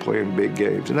 You want to play in big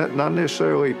games. And that not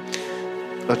necessarily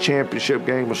a championship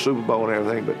game, a Super Bowl and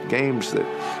everything, but games that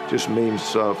just mean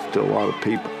stuff to a lot of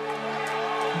people.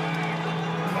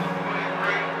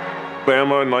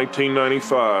 Alabama in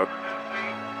 1995.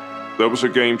 That was a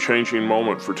game-changing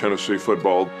moment for Tennessee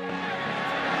football.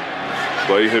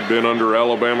 They had been under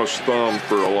Alabama's thumb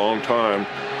for a long time.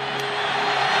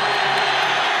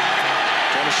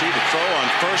 Tennessee to throw on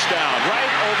first down.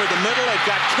 Right over the middle. They've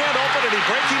got Kent open, and he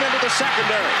breaks him into the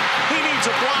secondary. He needs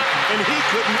a block, and he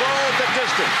couldn't go the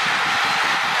distance.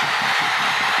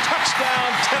 Touchdown,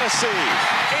 Tennessee.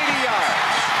 80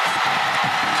 yards.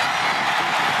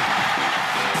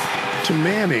 To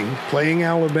Manning, playing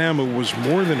Alabama was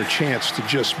more than a chance to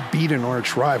just beat an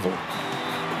arch rival,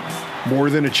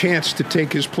 more than a chance to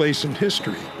take his place in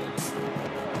history.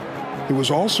 It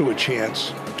was also a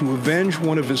chance to avenge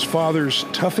one of his father's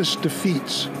toughest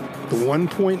defeats, the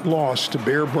 1-point loss to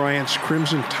Bear Bryant's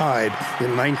Crimson Tide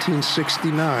in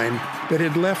 1969 that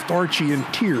had left Archie in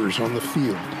tears on the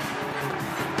field.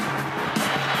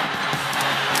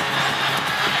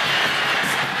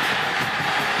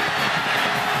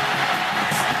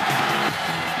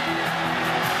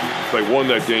 They won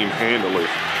that game handily.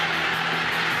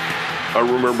 I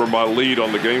remember my lead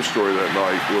on the game story that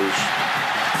night was,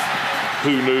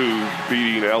 who knew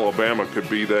beating Alabama could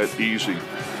be that easy?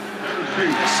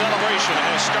 The celebration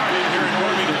has started here in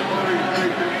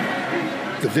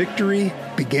Birmingham. The victory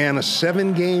began a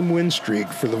 7-game win streak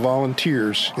for the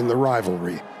Volunteers in the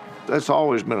rivalry. That's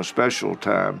always been a special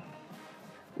time,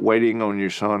 waiting on your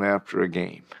son after a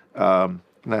game.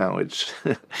 Now it's,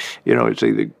 it's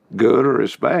either good or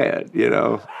it's bad,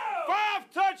 5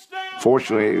 touchdowns!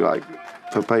 Fortunately, like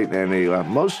for Peyton and Eli,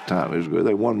 most of the time it was good.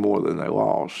 They won more than they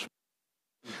lost.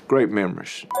 Great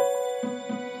memories.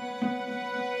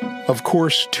 Of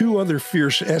course, 2 other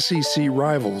fierce SEC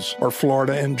rivals are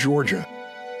Florida and Georgia,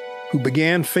 who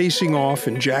began facing off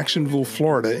in Jacksonville,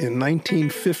 Florida in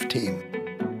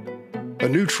 1915, a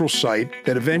neutral site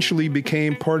that eventually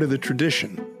became part of the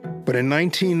tradition. But in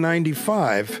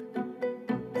 1995,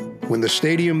 when the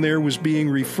stadium there was being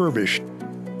refurbished,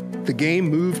 the game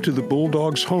moved to the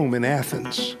Bulldogs' home in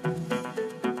Athens.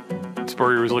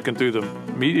 Spurrier was looking through the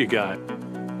media guide.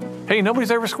 Hey,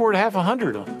 nobody's ever scored half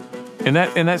 100 in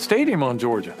that stadium on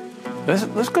Georgia.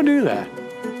 Let's go do that.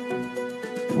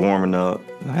 Warming up.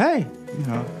 Hey, you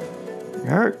know,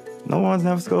 Eric, no one's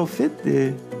never scored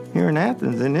 50 here in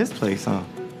Athens in this place, huh?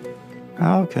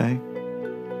 Oh, okay.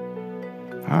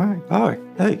 All right.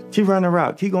 Hey, keep running the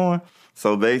route. Keep going.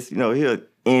 So basically, you know, he'll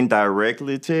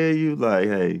indirectly tell you, like,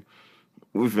 hey,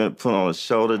 we've been put on a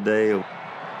show today.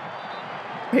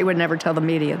 He would never tell the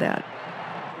media that.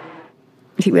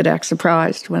 He would act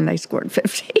surprised when they scored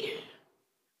 50,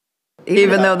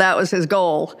 even though that was his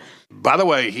goal. By the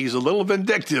way, he's a little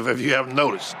vindictive if you haven't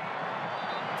noticed.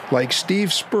 Like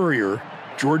Steve Spurrier,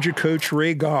 Georgia coach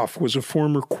Ray Goff was a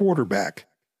former quarterback,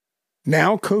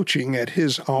 now coaching at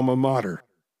his alma mater.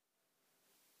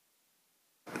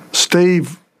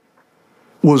 Steve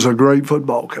was a great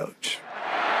football coach.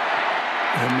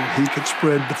 I mean, he could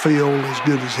spread the field as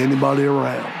good as anybody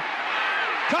around.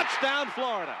 Touchdown,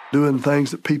 Florida. Doing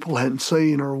things that people hadn't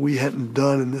seen or we hadn't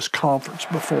done in this conference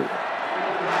before.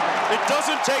 It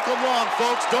doesn't take them long,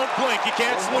 folks. Don't blink. You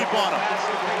can't sleep on them.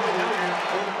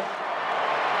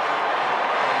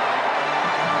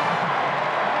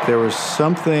 There was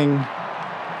something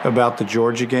about the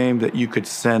Georgia game that you could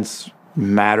sense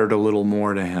mattered a little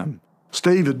more to him.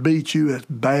 Steve would beat you as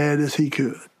bad as he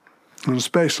could, and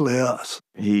especially us.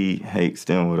 He hates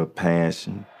them with a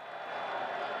passion.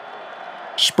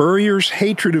 Spurrier's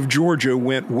hatred of Georgia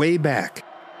went way back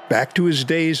to his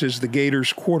days as the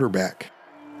Gators quarterback.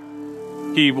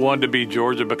 He wanted to beat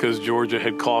Georgia because Georgia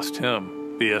had cost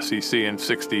him the SEC in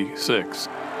 '66.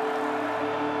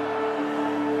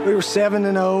 We were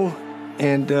 7-0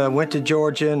 and went to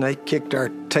Georgia, and they kicked our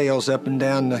tails up and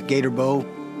down the Gator Bowl.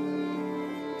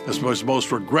 This was the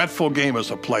most regretful game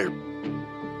as a player.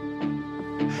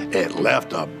 It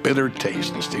left a bitter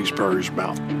taste in Steve Spurrier's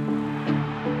mouth.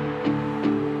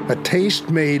 A taste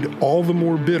made all the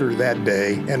more bitter that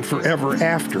day and forever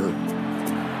after,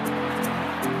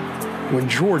 when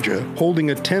Georgia,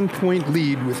 holding a 10-point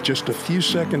lead with just a few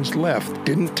seconds left,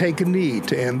 didn't take a knee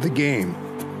to end the game.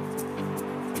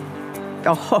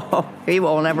 Oh, he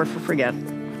will never forget.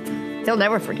 He'll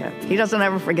never forget. He doesn't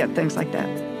ever forget things like that,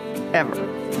 ever.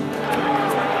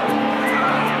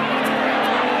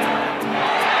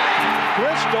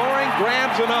 Chris Doering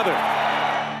grabs another.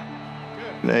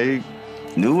 They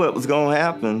knew what was going to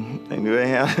happen. They knew they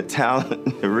had the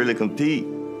talent to really compete.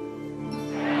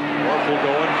 Warfel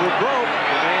going for broke.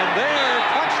 And there,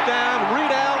 touchdown,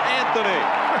 Reedell Anthony.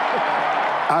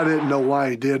 I didn't know why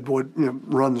he did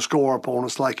run the score up on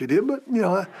us like he did, but, you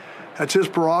know, that's his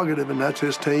prerogative and that's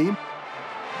his team.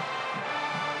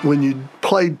 When you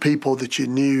played people that you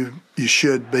knew you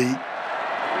should beat,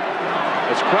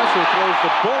 as Kressel throws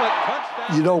the bullet,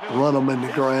 touchdown. You don't run them in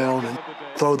the ground and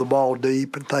throw the ball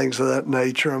deep and things of that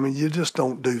nature. I mean, you just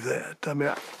don't do that. I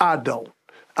mean, I don't.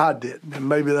 I didn't, and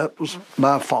maybe that was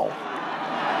my fault.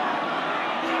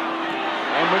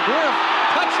 And McGriff,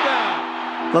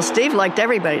 touchdown. Well, Steve liked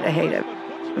everybody to hate him.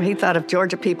 He thought if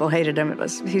Georgia people hated him,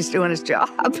 he's doing his job.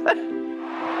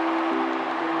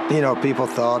 You know, people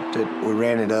thought that we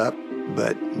ran it up,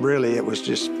 but really it was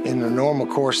just in the normal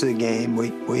course of the game,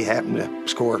 we happened to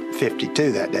score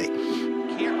 52 that day.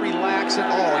 Can't relax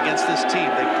at all against this team.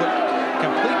 They put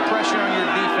complete pressure on your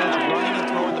defense, running and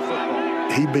throwing the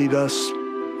football. He beat us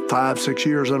 5-6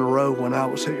 years in a row when I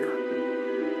was here.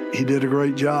 He did a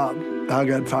great job. I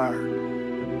got fired.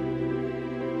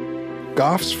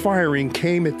 Goff's firing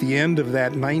came at the end of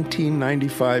that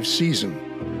 1995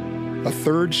 season, a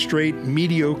third straight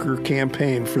mediocre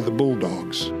campaign for the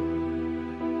Bulldogs.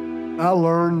 I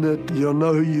learned that you'll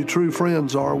know who your true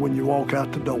friends are when you walk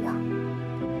out the door.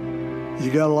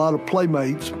 You got a lot of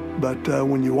playmates, but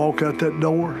when you walk out that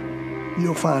door,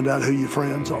 you'll find out who your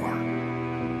friends are.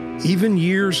 Even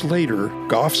years later,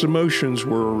 Goff's emotions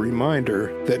were a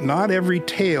reminder that not every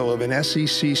tale of an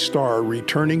SEC star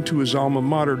returning to his alma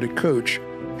mater to coach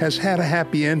has had a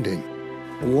happy ending.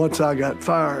 Once I got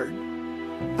fired,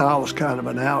 I was kind of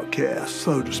an outcast,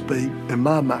 so to speak, in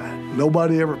my mind.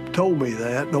 Nobody ever told me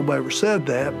that. Nobody ever said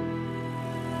that.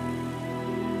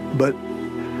 But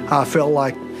I felt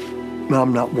like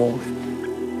I'm not wanted.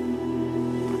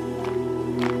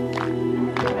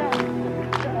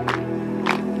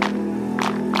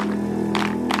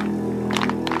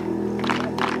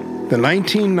 The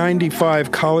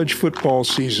 1995 college football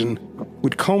season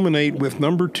would culminate with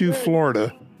number 2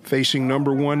 Florida facing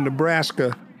number 1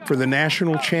 Nebraska for the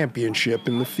national championship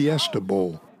in the Fiesta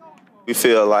Bowl. We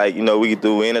feel like, we can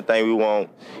do anything we want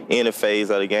in the phase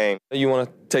of the game. You want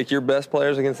to take your best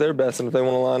players against their best, and if they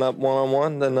want to line up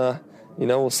one-on-one, then,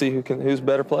 we'll see who's a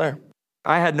better player.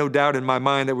 I had no doubt in my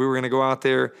mind that we were going to go out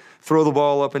there, throw the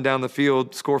ball up and down the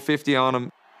field, score 50 on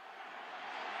them,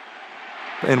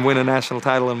 and win a national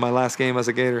title in my last game as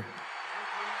a Gator.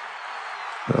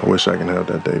 I wish I could have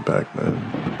that day back, man.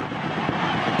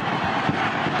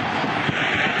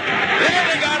 There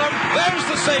they got him. There's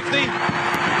the safety.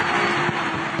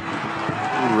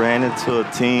 We ran into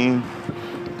a team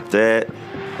that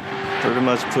pretty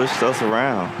much pushed us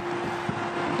around.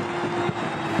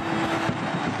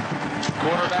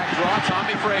 Quarterback draw,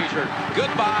 Tommy Frazier.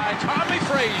 Goodbye, Tommy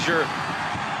Frazier.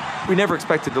 We never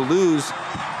expected to lose,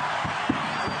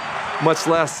 much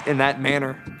less in that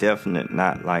manner. Definitely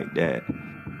not like that.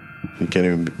 You can't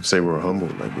even say we were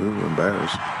humbled. Like, we were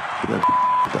embarrassed. We got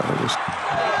out of us.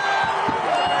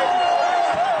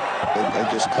 They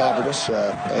just clobbered us.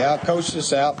 They outcoached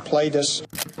us, outplayed us.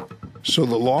 So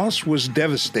the loss was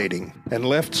devastating and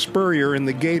left Spurrier and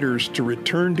the Gators to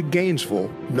return to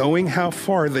Gainesville, knowing how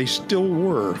far they still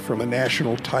were from a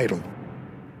national title.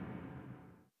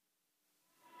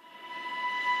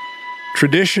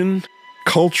 Tradition,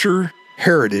 culture,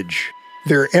 heritage,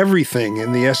 they're everything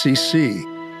in the SEC.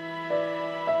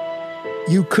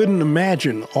 You couldn't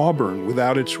imagine Auburn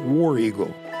without its War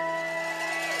Eagle,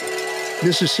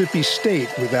 Mississippi State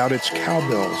without its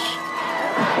cowbells,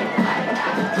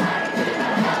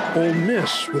 Ole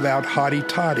Miss without Hotty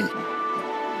Toddy,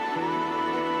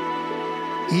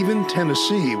 even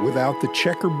Tennessee without the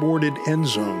checkerboarded end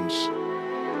zones.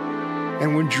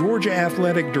 And when Georgia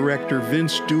Athletic Director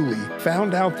Vince Dooley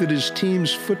found out that his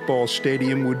team's football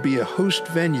stadium would be a host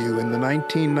venue in the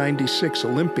 1996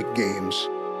 Olympic Games,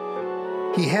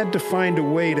 he had to find a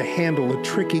way to handle a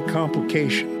tricky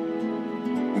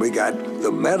complication. We got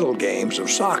the medal games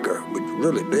of soccer, which is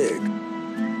really big.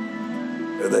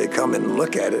 They come in and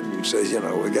look at it and says,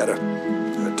 we got to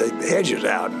take the hedges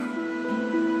out.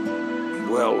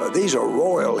 Well, these are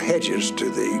royal hedges to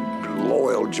the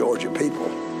loyal Georgia people.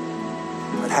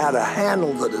 But how to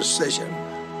handle the decision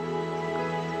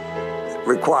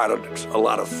required a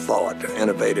lot of thought,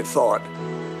 innovative thought.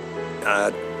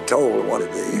 I told one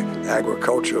of the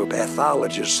agricultural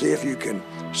pathologists, see if you can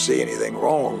see anything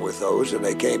wrong with those, and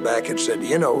they came back and said, they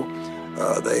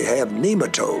have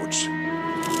nematodes.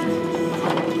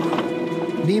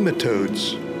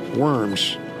 Nematodes,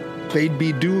 worms, they'd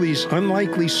be Dooley's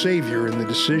unlikely savior in the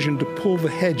decision to pull the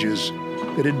hedges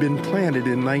that had been planted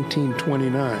in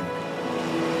 1929.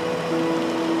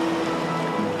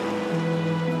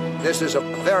 This is a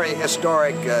very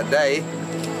historic day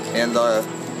in the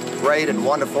great and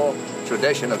wonderful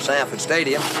tradition of Sanford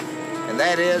Stadium, and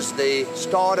that is the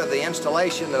start of the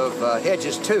installation of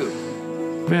Hedges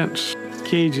 2. Vince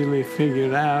cagily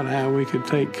figured out how we could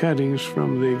take cuttings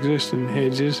from the existing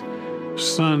hedges,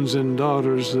 sons and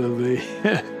daughters of the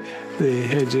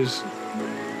hedges,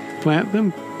 plant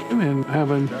them, and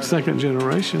have a second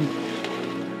generation.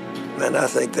 And I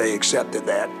think they accepted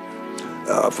that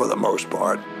for the most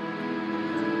part.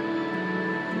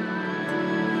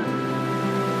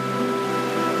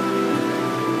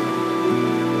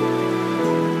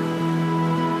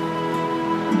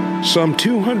 Some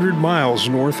 200 miles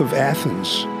north of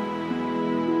Athens,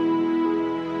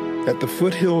 at the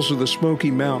foothills of the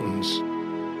Smoky Mountains,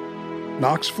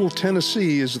 Knoxville,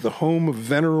 Tennessee is the home of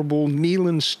venerable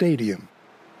Neyland Stadium.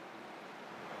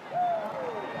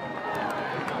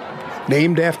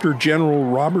 Named after General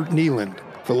Robert Neyland,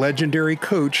 the legendary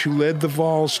coach who led the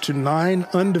Vols to 9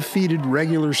 undefeated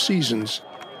regular seasons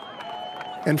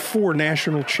and 4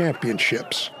 national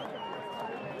championships.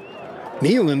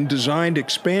 Neyland designed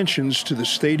expansions to the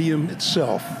stadium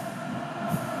itself,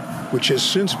 which has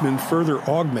since been further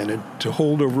augmented to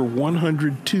hold over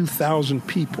 102,000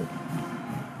 people.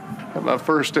 At my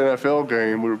first NFL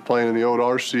game, we were playing in the old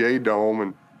RCA Dome,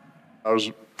 and I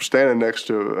was standing next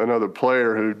to another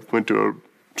player who went to a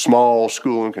small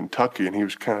school in Kentucky, and he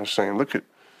was kind of saying, look at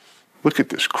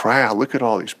this crowd, look at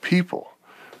all these people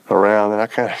around. And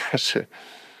I said,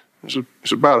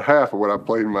 it's about half of what I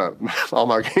played in all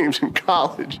my games in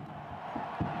college.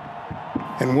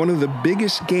 And one of the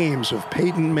biggest games of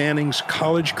Peyton Manning's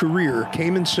college career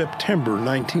came in September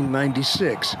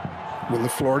 1996 when the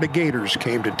Florida Gators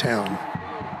came to town.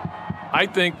 I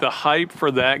think the hype for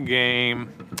that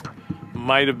game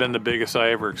might have been the biggest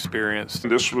I ever experienced.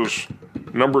 This was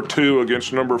number 2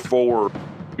 against number 4.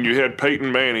 You had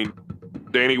Peyton Manning,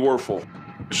 Danny Werfel,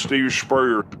 Steve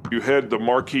Spurrier. You had the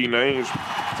marquee names.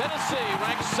 Tennessee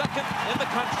ranks second in the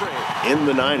country. In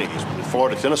the 90s, the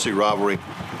Florida-Tennessee rivalry,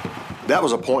 that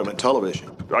was appointment television.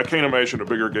 I can't imagine a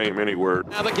bigger game anywhere.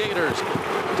 Now the Gators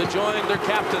to join their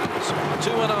captains,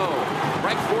 2-0,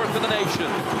 ranked 4th in the nation.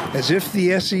 As if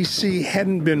the SEC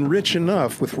hadn't been rich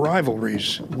enough with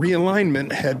rivalries,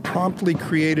 realignment had promptly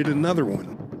created another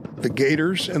one, the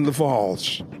Gators and the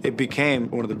Vols. It became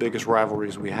one of the biggest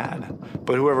rivalries we had.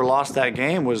 But whoever lost that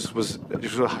game was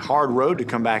a hard road to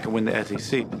come back and win the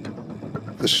SEC.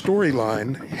 The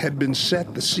storyline had been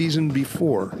set the season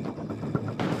before.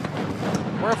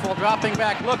 Wuerffel dropping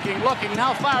back, looking,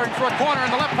 now firing for a corner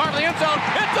in the left part of the end zone.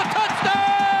 It's a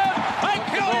touchdown! Ike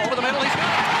Hilliard! Over the middle, he's got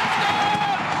a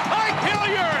touchdown! Ike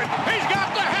Hilliard! He's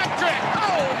got the hat trick!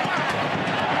 Oh, my!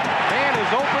 Man is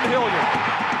open Hilliard.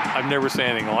 I've never seen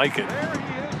anything like it.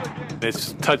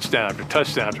 It's touchdown after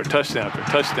touchdown after touchdown after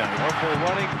touchdown. Wuerffel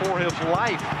running for his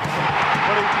life.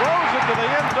 But he throws it to the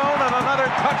end zone and another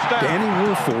touchdown. Danny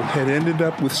Wuerffel had ended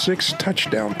up with 6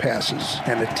 touchdown passes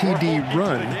and a TD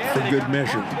run for good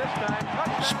measure.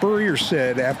 Spurrier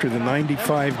said after the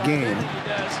 95 game,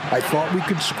 "I thought we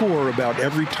could score about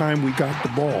every time we got the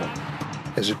ball.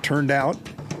 As it turned out,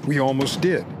 we almost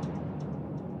did."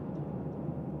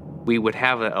 We would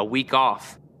have a week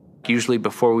off, usually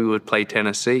before we would play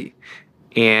Tennessee.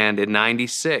 And in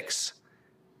 96,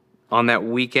 on that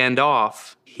weekend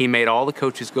off, he made all the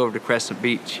coaches go over to Crescent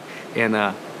Beach.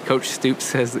 And Coach Stoops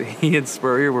says that he and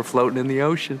Spurrier were floating in the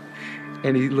ocean.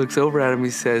 And he looks over at him, he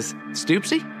says,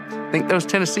 "Stoopsy, think those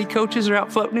Tennessee coaches are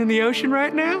out floating in the ocean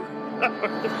right now?"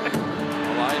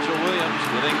 Elijah Williams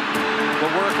getting the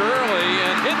work early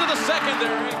and into the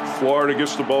secondary. Florida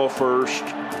gets the ball first,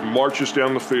 marches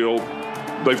down the field.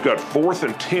 They've got 4th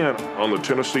and 10 on the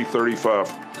Tennessee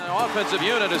 35. The offensive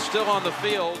unit is still on the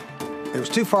field. It was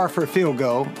too far for a field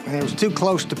goal, and it was too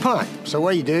close to punt. So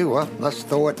what do you do? Well, let's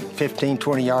throw it 15,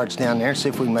 20 yards down there and see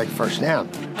if we can make a first down.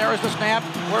 There's the snap.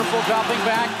 Wuerffel dropping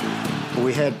back.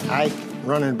 We had Ike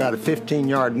running about a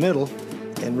 15-yard middle,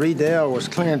 and Riedel was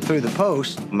clearing through the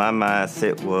post. My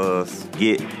mindset was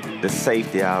get the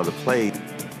safety out of the play.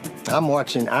 I'm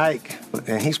watching Ike,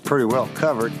 and he's pretty well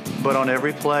covered. But on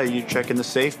every play, you're checking the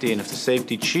safety, and if the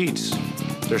safety cheats,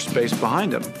 there's space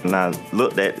behind him. And I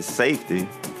looked at the safety.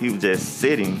 He was just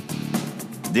sitting.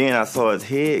 Then I saw his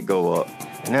head go up.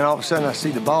 And then all of a sudden, I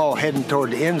see the ball heading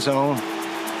toward the end zone.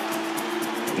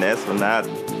 And that's when I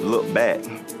looked back.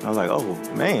 I was like, oh,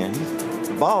 man, there's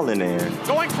a ball in there.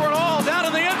 Going for it all, down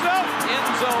in the end zone.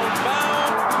 End zone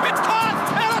bound. It's caught,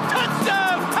 and a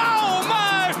touchdown! Oh,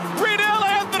 my! Riedel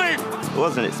Anthony!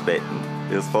 Wasn't expecting.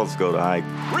 It was supposed to go to Ike.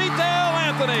 Riedel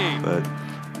Anthony! But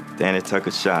Danny took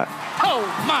a shot. Oh,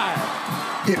 my!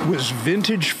 It was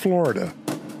vintage Florida.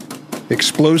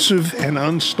 Explosive and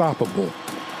unstoppable.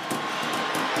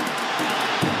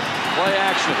 Play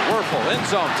action, Wuerffel, end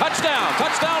zone, touchdown,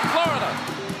 touchdown Florida.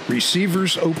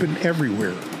 Receivers open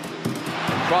everywhere.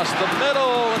 Across the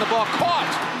middle, and the ball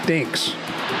caught. Dinks.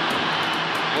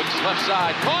 Looks left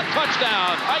side, caught,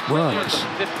 touchdown. Ike Williams,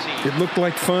 Runs. 15. It looked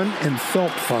like fun and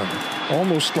felt fun,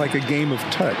 almost like a game of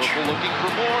touch. Wuerffel looking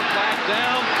for more, flag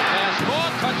down, pass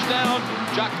caught, touchdown,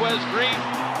 Jaquez Green.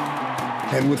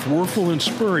 And with Wuerffel and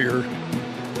Spurrier,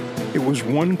 it was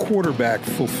one quarterback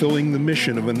fulfilling the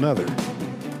mission of another.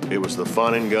 It was the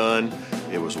fun and gun.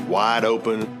 It was wide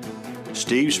open.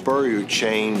 Steve Spurrier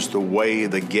changed the way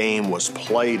the game was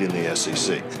played in the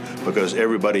SEC because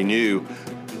everybody knew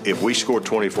if we scored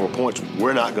 24 points,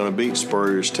 we're not going to beat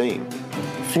Spurrier's team.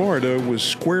 Florida was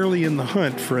squarely in the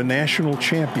hunt for a national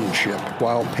championship,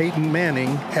 while Peyton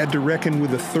Manning had to reckon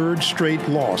with a 3rd straight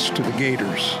loss to the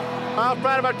Gators. I was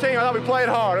proud of our team. I thought we played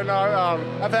hard, and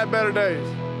I've had better days.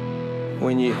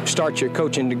 When you start your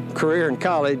coaching career in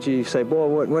college, you say, boy,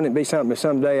 wouldn't it be something if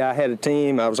someday I had a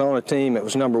team, I was on a team, it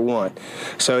was #1.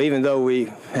 So even though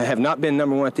we have not been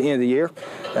 #1 at the end of the year,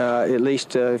 at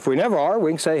least if we never are,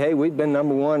 we can say, hey, we've been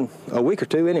 #1 a week or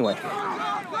two anyway.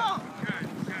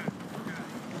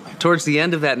 Towards the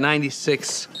end of that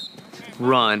 96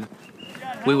 run,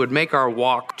 we would make our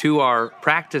walk to our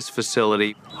practice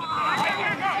facility,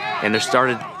 and there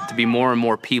started to be more and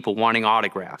more people wanting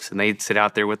autographs, and they'd sit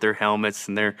out there with their helmets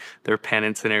and their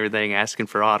pennants and everything, asking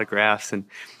for autographs.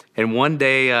 And one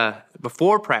day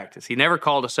before practice, he never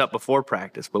called us up before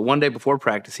practice, but one day before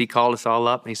practice, he called us all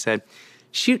up and he said,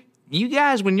 "Shoot, you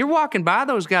guys, when you're walking by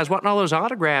those guys wanting all those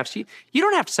autographs, you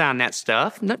don't have to sign that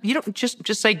stuff. No, you don't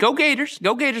just say, go Gators,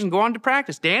 and go on to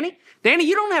practice. Danny,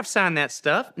 you don't have to sign that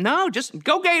stuff. No, just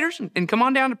go Gators and come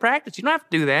on down to practice. You don't have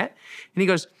to do that." And he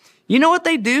goes, "You know what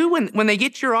they do when they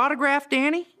get your autograph,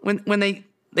 Danny? When they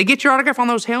get your autograph on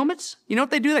those helmets, you know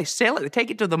what they do? They sell it. They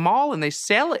take it to the mall and they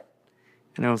sell it."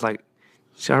 And I was like,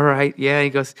 "It's all right, yeah." He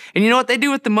goes, "And you know what they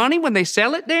do with the money when they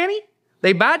sell it, Danny?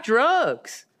 They buy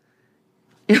drugs."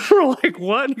 We're like,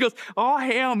 what? And he goes, oh,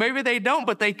 hell, maybe they don't,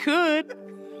 but they could.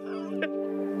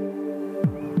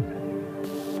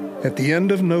 At the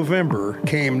end of November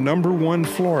came number 1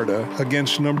 Florida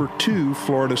against number 2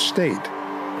 Florida State.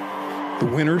 The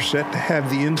winner set to have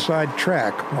the inside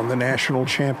track on the national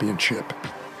championship.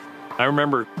 I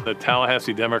remember the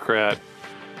Tallahassee Democrat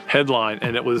headline,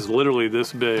 and it was literally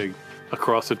this big.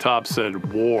 Across the top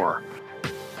said, war.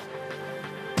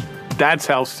 That's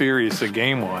how serious the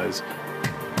game was.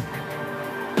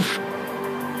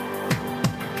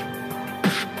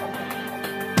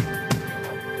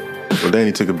 Well,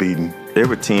 Danny took a beating. They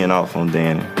were teeing off on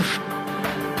Danny. Down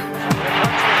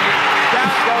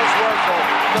goes Werfel,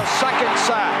 the second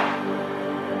sack.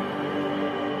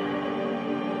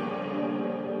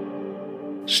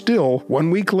 Still, 1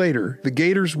 week later, the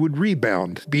Gators would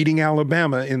rebound, beating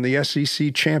Alabama in the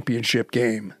SEC championship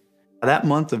game. That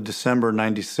month of December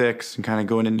 96 and kind of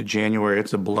going into January,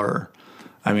 it's a blur.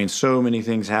 I mean, so many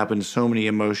things happened, so many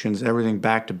emotions, everything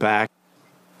back to back.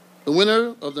 The winner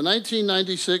of the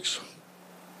 1996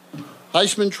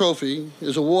 Heisman Trophy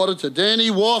is awarded to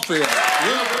Danny Warfield.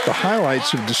 The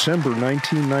highlights of December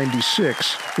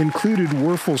 1996 included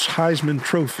Werfel's Heisman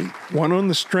Trophy, won on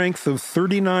the strength of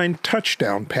 39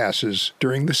 touchdown passes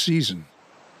during the season.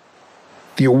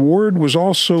 The award was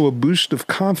also a boost of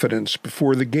confidence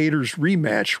before the Gators'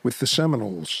 rematch with the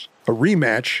Seminoles, a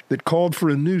rematch that called for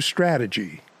a new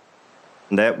strategy.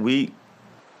 That week,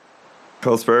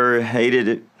 Coach Spurrier hated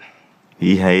it.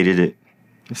 He hated it.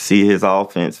 See his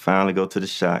offense finally go to the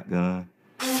shotgun.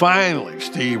 Finally,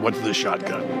 Steve went to the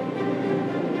shotgun.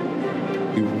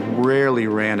 He rarely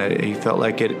ran it. He felt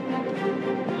like it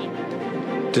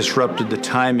disrupted the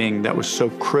timing that was so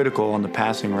critical on the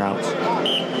passing routes.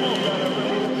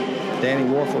 Danny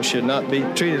Werfel should not be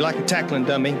treated like a tackling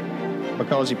dummy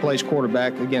because he plays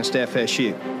quarterback against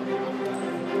FSU.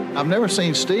 I've never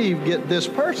seen Steve get this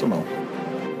personal.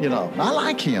 You know, I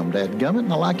like him, dadgummit,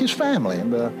 and I like his family,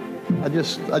 and I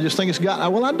just think it's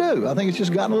got, well, I do. I think it's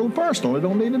just gotten a little personal. It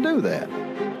don't need to do that.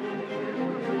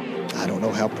 I don't know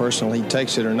how personal he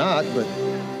takes it or not, but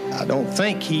I don't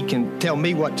think he can tell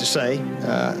me what to say.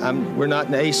 We're not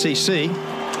in the ACC.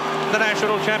 The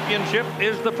national championship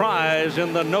is the prize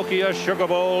in the Nokia Sugar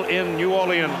Bowl in New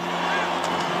Orleans.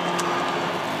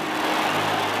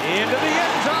 Into the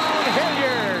end zone,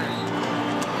 Hilliard.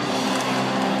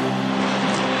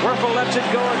 Werfel lets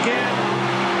it go again.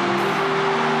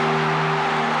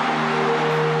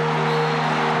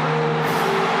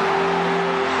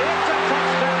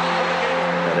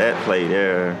 That play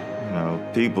there, you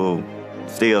know, people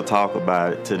still talk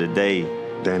about it to the day.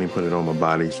 Danny put it on my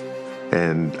body,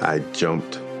 and I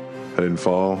jumped. I didn't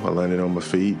fall. I landed on my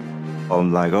feet.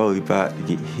 I'm like, oh, he's about to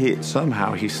get hit.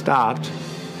 Somehow he stopped.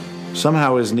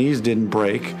 Somehow his knees didn't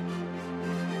break.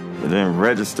 It didn't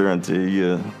register until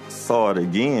you saw it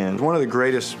again. One of the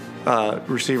greatest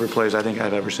receiver plays I think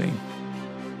I've ever seen.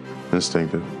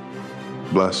 Instinctive.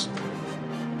 Blessed.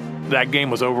 That game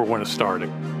was over when it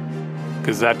started,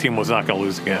 because that team was not going to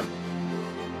lose again.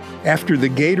 After the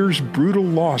Gators' brutal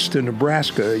loss to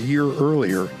Nebraska a year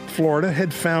earlier, Florida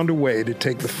had found a way to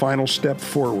take the final step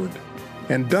forward,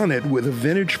 and done it with a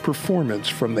vintage performance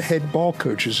from the head ball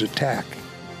coach's attack.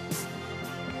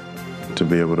 To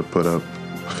be able to put up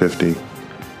 50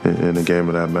 in a game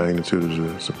of that magnitude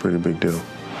is a pretty big deal. Werfel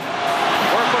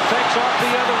takes off the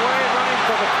other way, running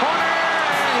for the corner,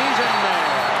 and he's in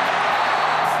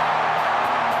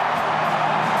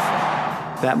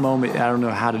there. That moment, I don't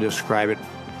know how to describe it.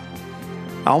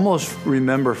 I almost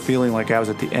remember feeling like I was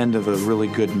at the end of a really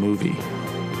good movie.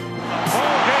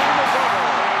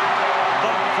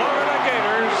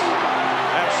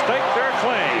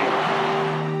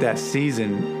 That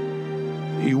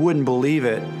season, you wouldn't believe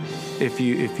it if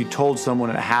you told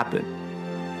someone it happened.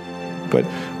 But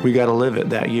we got to live it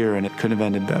that year, and it couldn't have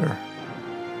ended better.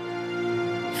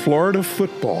 Florida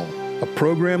football, a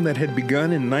program that had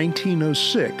begun in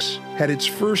 1906, had its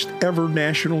first ever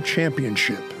national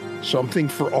championship, something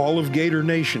for all of Gator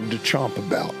Nation to chomp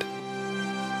about.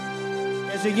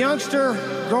 As a youngster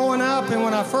growing up, and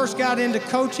when I first got into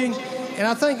coaching, and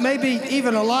I think maybe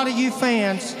even a lot of you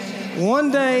fans,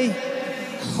 one day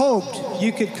hoped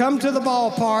you could come to the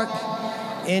ballpark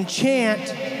and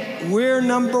chant, "We're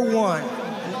number one."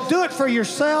 Do it for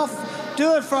yourself,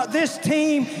 do it for this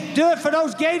team, do it for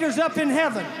those Gators up in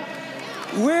heaven.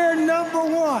 We're number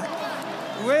one.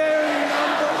 We're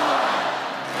number one.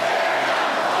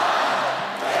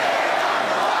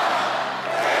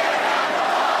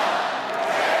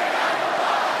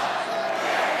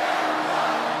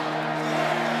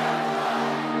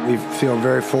 We feel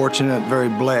very fortunate, very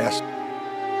blessed.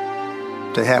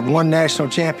 To have one national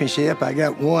championship, I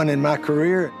got one in my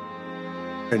career,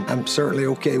 and I'm certainly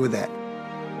okay with that.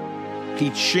 He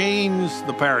changed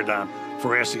the paradigm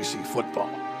for SEC football.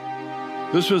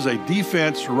 This was a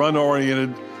defense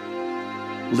run-oriented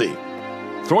league.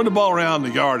 Throwing the ball around the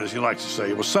yard, as he likes to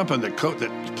say, was something that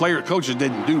coaches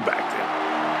didn't do back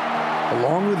then.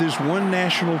 Along with his one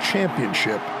national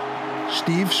championship,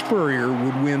 Steve Spurrier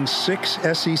would win 6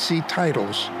 SEC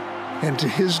titles, and to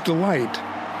his delight,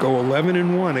 go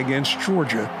 11-1 against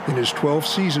Georgia in his 12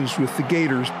 seasons with the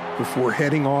Gators before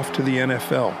heading off to the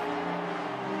NFL.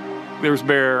 There was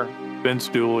Bear, Ben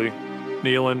Stooley,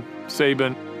 Neyland,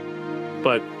 Saban,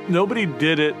 but nobody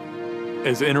did it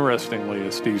as interestingly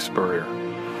as Steve Spurrier.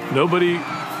 Nobody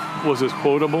was as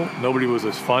quotable. Nobody was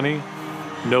as funny.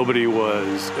 Nobody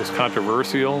was as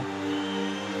controversial.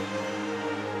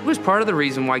 It was part of the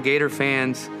reason why Gator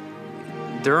fans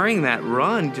during that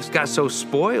run just got so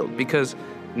spoiled, because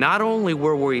not only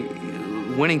were we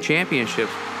winning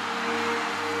championships,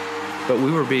 but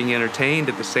we were being entertained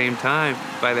at the same time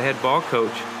by the head ball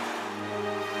coach.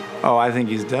 Oh, I think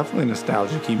he's definitely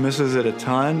nostalgic. He misses it a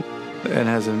ton and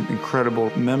has an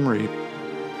incredible memory.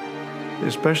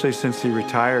 Especially since he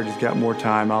retired, he's got more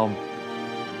time. I'll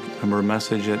send a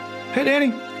message that, hey, Danny,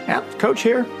 yeah, coach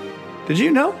here. Did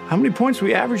you know how many points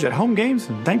we averaged at home games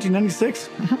in 1996?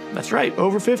 That's right,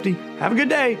 over 50. Have a good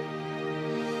day.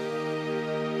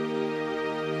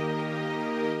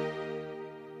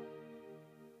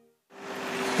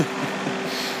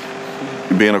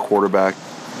 Being a quarterback,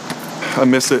 I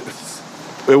miss it.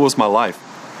 It was my life.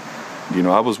 You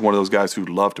know, I was one of those guys who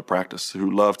loved to practice, who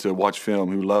loved to watch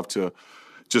film, who loved to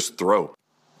just throw.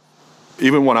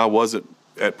 Even when I wasn't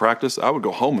at practice, I would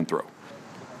go home and throw.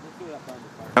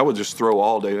 I would just throw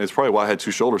all day. It's probably why I had 2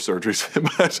 shoulder surgeries.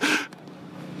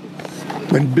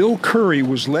 When Bill Curry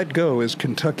was let go as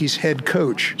Kentucky's head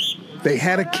coach, they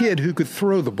had a kid who could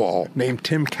throw the ball named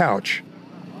Tim Couch.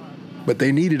 But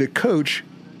they needed a coach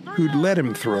who'd let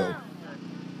him throw.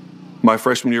 My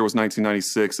freshman year was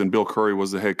 1996, and Bill Curry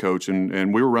was the head coach,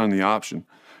 and we were running the option.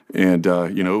 And,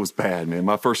 you know, it was bad, man.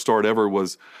 My first start ever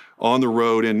was on the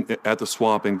road at the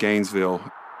Swamp in Gainesville.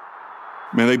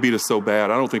 Man, they beat us so bad,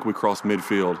 I don't think we crossed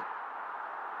midfield.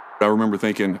 I remember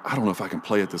thinking, I don't know if I can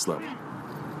play at this level.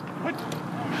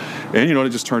 And, you know, it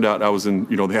just turned out I was in,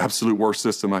 you know, the absolute worst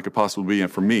system I could possibly be in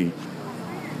for me.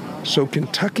 So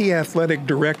Kentucky Athletic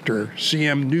Director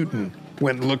C.M. Newton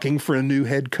went looking for a new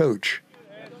head coach.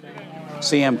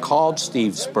 CM called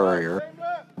Steve Spurrier.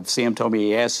 CM told me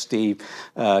he asked Steve,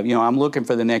 you know, I'm looking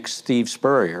for the next Steve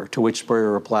Spurrier, to which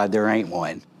Spurrier replied, there ain't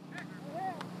one.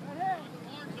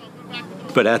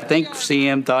 But I think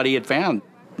CM thought he had found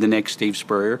the next Steve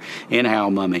Spurrier in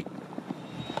Hal Mumme.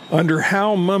 Under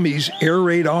Hal Mumme's air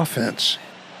raid offense,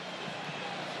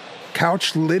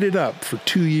 Couch lit it up for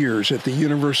 2 years at the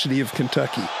University of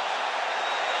Kentucky.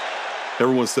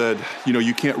 Everyone said, you know,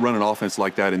 you can't run an offense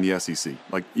like that in the SEC.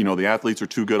 Like, you know, the athletes are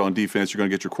too good on defense. You're going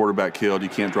to get your quarterback killed. You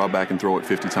can't drop back and throw it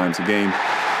 50 times a game.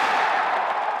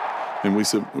 And we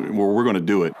said, well, we're going to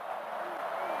do it.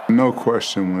 No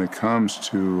question, when it comes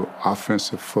to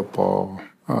offensive football,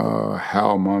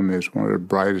 Hal Mumme is one of the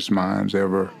brightest minds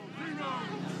ever.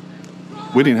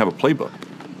 We didn't have a playbook.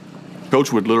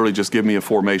 Coach would literally just give me a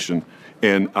formation,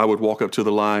 and I would walk up to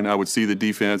the line, I would see the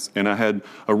defense, and I had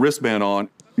a wristband on,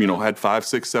 you know, had 5,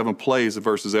 6, 7 plays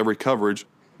versus every coverage.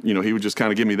 You know, he would just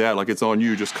kind of give me that, like, it's on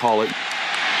you, just call it.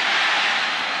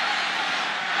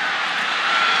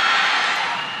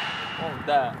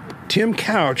 Tim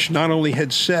Couch not only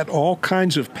had set all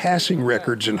kinds of passing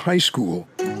records in high school,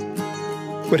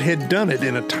 but had done it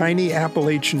in a tiny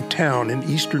Appalachian town in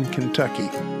eastern Kentucky.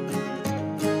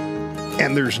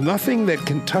 And there's nothing that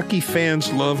Kentucky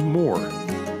fans love more,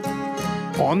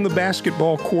 on the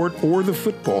basketball court or the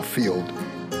football field,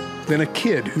 than a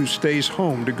kid who stays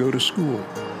home to go to school.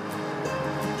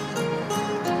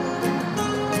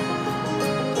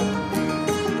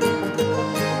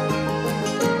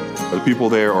 The people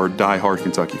there are diehard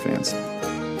Kentucky fans.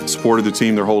 Supported the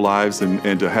team their whole lives,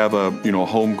 and to have a, you know, a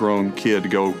homegrown kid to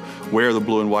go wear the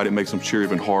blue and white, it makes them cheer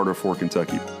even harder for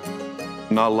Kentucky.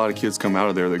 Not a lot of kids come out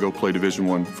of there that go play Division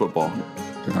I football.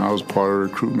 And I was part of the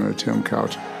recruitment of Tim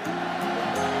Couch.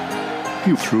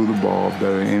 He threw the ball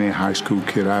better than any high school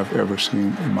kid I've ever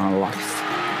seen in my life.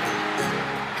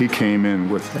 He came in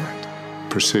with that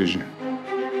precision.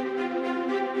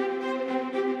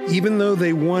 Even though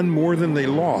they won more than they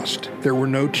lost, there were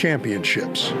no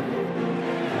championships.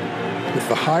 With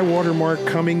the high water mark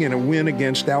coming in a win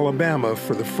against Alabama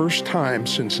for the first time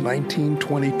since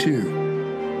 1922.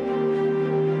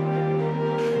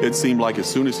 It seemed like as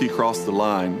soon as he crossed the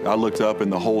line, I looked up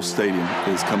and the whole stadium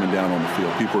is coming down on the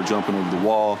field. People are jumping over the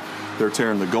wall. They're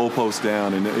tearing the goalposts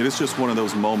down. And it's just one of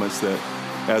those moments that,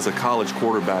 as a college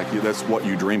quarterback, that's what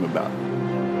you dream about.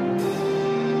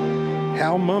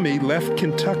 Hal Mumme left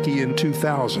Kentucky in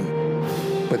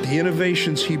 2000, but the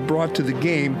innovations he brought to the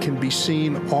game can be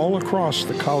seen all across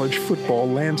the college football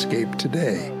landscape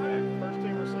today.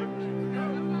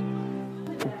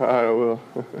 I will.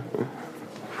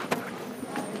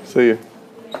 See you.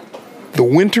 The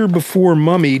winter before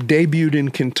Mumme debuted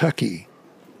in Kentucky.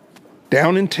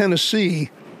 Down in Tennessee,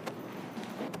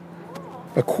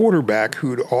 a quarterback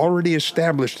who'd already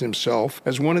established himself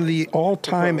as one of the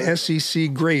all-time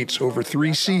SEC greats over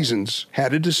 3 seasons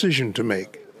had a decision to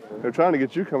make. They're trying to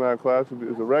get you come out of class as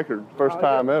a record, first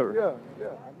time ever.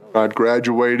 I'd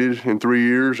graduated in 3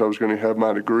 years. I was going to have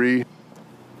my degree.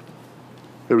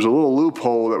 There was a little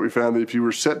loophole that we found that if you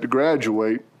were set to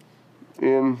graduate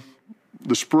in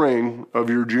the spring of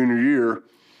your junior year,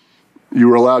 you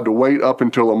were allowed to wait up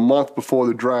until a month before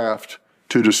the draft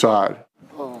to decide.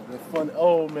 Oh, that's funny.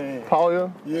 Oh, man. Paul, yeah?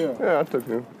 Yeah, I took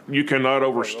him. You cannot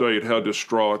overstate how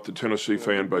distraught the Tennessee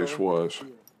fan base was.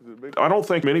 I don't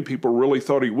think many people really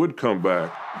thought he would come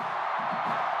back.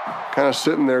 Kind of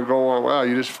sitting there going, wow,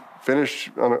 you just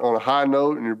finished on a high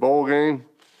note in your bowl game.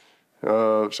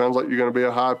 Sounds like you're going to be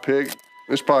a high pick.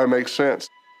 This probably makes sense.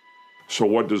 So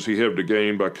what does he have to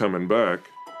gain by coming back?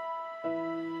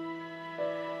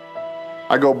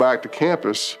 I go back to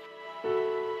campus.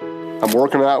 I'm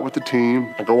working out with the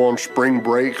team. I go on spring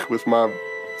break with my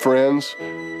friends,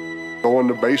 going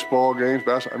to baseball games,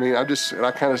 basketball. I mean,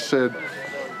 I kind of said,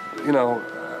 you know,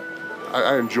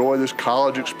 I enjoy this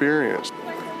college experience.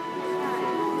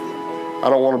 I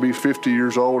don't want to be 50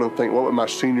 years old and think what my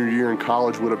senior year in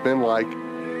college would have been like.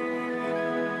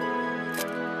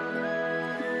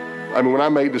 I mean, when I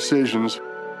make decisions,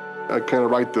 I kind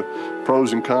of write the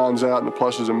pros and cons out and the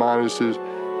pluses and minuses,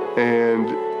 and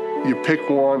you pick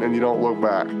one and you don't look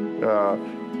back.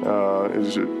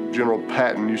 As General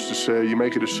Patton used to say, you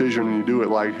make a decision and you do it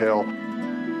like hell.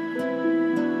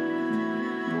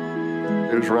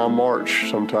 It was around March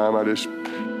sometime. I just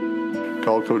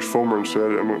called Coach Fulmer and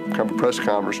said, I'm going to come to a press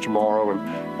conference tomorrow, and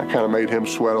I kind of made him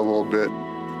sweat a little bit.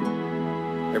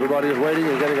 Everybody is waiting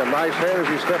and getting a nice hair as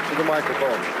he steps to the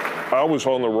microphone. I was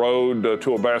on the road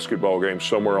to a basketball game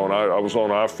somewhere I was on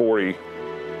I-40,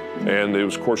 and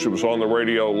of course, it was on the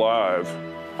radio live.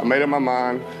 I made up my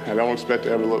mind. I don't expect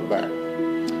to ever look back.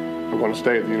 I'm going to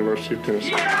stay at the University of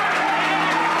Tennessee.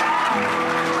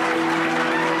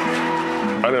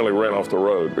 I nearly ran off the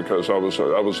road because I was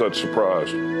that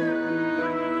surprised.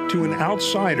 To an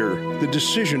outsider, the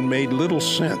decision made little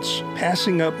sense,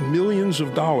 passing up millions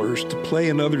of dollars to play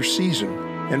another season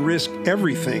and risk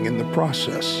everything in the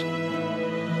process.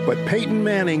 But Peyton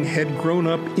Manning had grown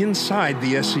up inside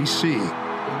the SEC.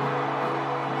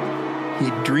 He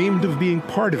dreamed of being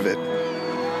part of it,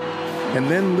 and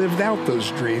then lived out those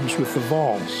dreams with the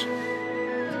Vols.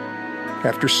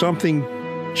 After something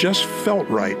just felt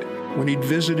right when he'd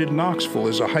visited Knoxville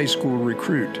as a high school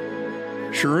recruit,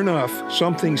 sure enough,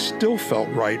 something still felt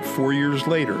right 4 years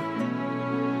later.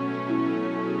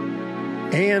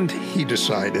 And he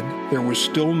decided there was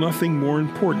still nothing more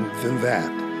important than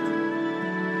that.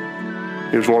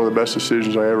 It was one of the best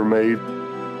decisions I ever made.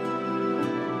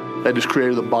 That just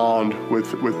created a bond with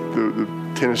the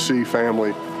Tennessee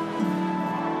family.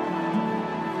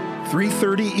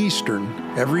 3:30 Eastern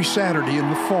every Saturday in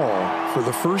the fall. For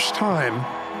the first time,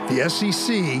 the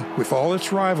SEC, with all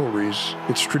its rivalries,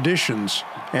 its traditions,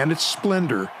 and its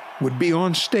splendor, would be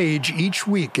on stage each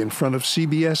week in front of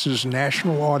CBS's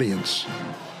national audience.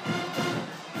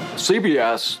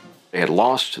 CBS had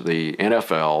lost the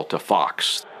NFL to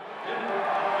Fox.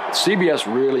 CBS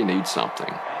really needs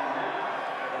something.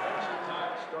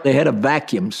 They had a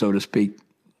vacuum, so to speak,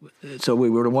 so we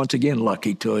were once again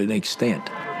lucky to an extent.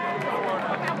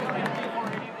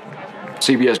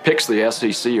 CBS picks the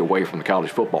SEC away from the College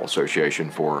Football Association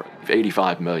for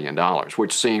 $85 million,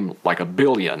 which seemed like $1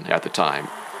 billion at the time.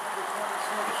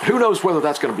 Who knows whether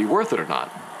that's going to be worth it or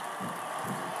not?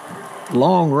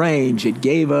 Long range, it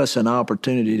gave us an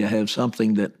opportunity to have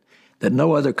something that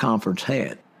no other conference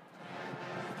had.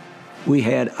 We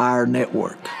had our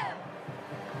network.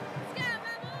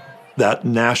 That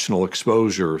national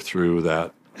exposure through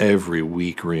that every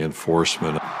week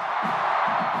reinforcement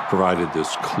provided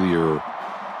this clear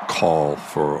call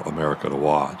for America to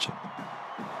watch.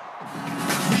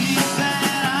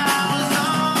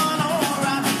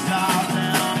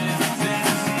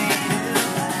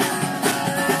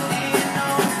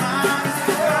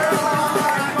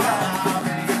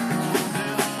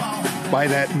 By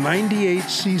that 98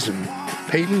 season,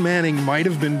 Peyton Manning might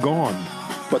have been gone,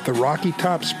 but the Rocky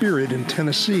Top spirit in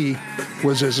Tennessee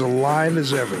was as alive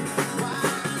as ever.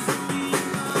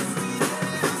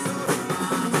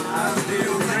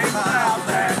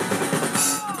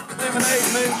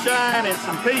 Lemonade moonshine and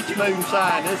some peach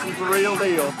moonshine. This is the real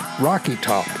deal. Rocky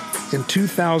Top. In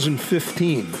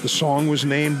 2015, the song was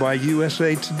named by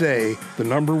USA Today the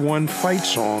 #1 fight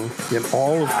song in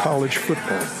all of college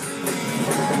football.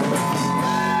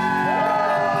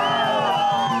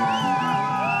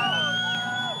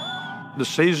 The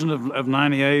season of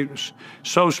 98 was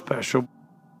so special.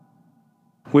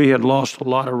 We had lost a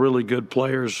lot of really good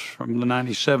players from the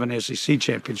 97 SEC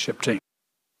championship team.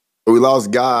 We lost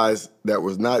guys that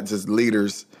was not just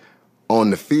leaders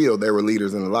on the field, they were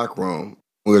leaders in the locker room.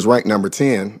 We was ranked number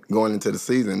 10 going into the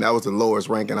season. That was the lowest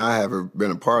ranking I have ever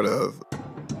been a part of.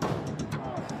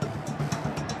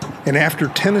 And after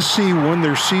Tennessee won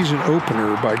their season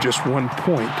opener by just 1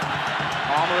 point,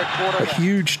 a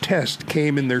huge test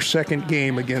came in their second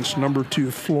game against number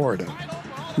 2 Florida,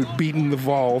 who'd beaten the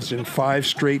Vols in 5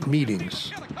 straight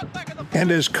meetings.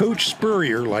 And as Coach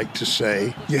Spurrier liked to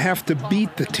say, you have to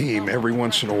beat the team every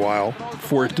once in a while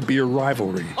for it to be a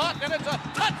rivalry.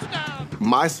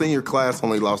 My senior class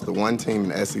only lost to 1 team in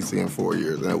the SEC in 4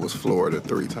 years, and it was Florida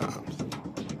 3 times.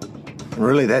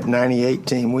 Really, that 98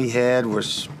 team we had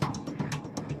was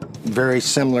very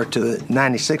similar to the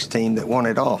 96 team that won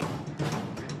it all.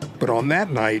 But on that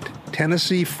night,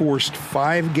 Tennessee forced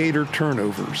 5 Gator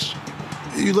turnovers.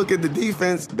 You look at the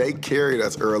defense, they carried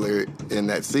us earlier in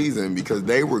that season because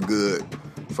they were good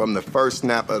from the first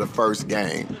snap of the first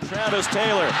game. Travis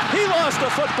Taylor, he lost the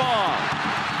football.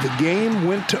 The game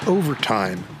went to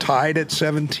overtime, tied at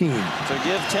 17. To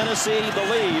give Tennessee the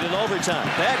lead in overtime.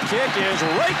 That kick is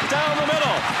right down the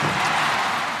middle.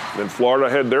 Then Florida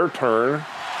had their turn.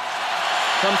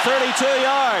 From 32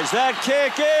 yards, that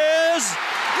kick is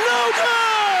no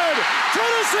good!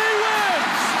 Tennessee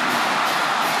wins!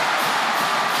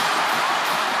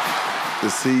 To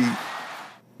see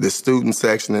the student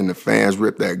section and the fans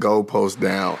rip that goalpost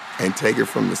down and take it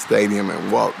from the stadium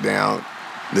and walk down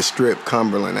the strip,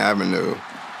 Cumberland Avenue.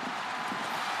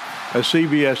 A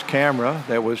CBS camera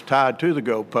that was tied to the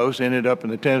goalpost ended up in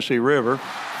the Tennessee River.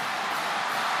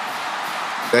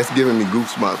 That's giving me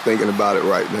goosebumps thinking about it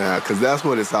right now, because that's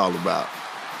what it's all about.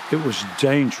 It was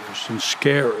dangerous and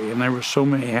scary, and there were so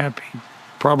many happy,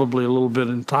 probably a little bit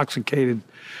intoxicated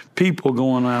people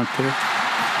going out there.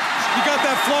 You got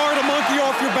that Florida monkey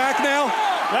off your back now?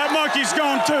 That monkey's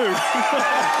gone too.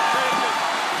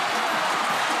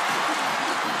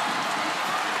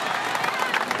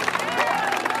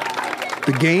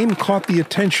 The game caught the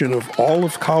attention of all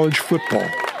of college football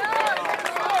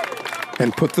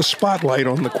and put the spotlight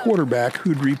on the quarterback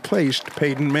who'd replaced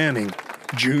Peyton Manning,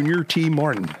 Junior T.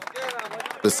 Martin.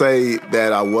 To say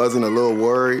that I wasn't a little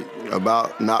worried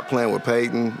about not playing with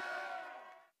Peyton,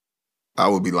 I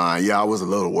would be lying. Yeah, I was a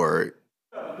little worried.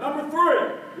 Number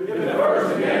 3. In the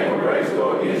first game of race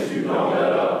go against you, don't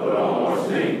let up, put on more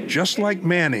steam. Just like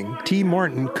Manning, T.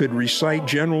 Martin could recite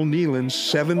General Neyland's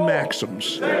 7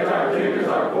 maxims,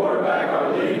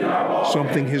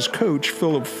 something his coach,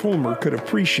 Philip Fulmer, could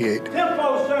appreciate.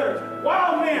 Tempo setters,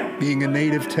 wild men. Being a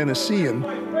native Tennessean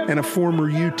and a former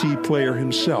UT player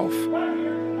himself.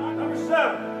 Number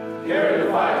 7. Carry the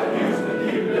fight to Houston,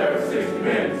 keep it there for 60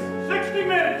 minutes. 60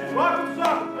 minutes, lock them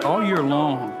up. All year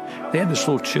long, they had this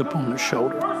little chip on their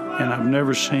shoulder, and I've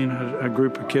never seen a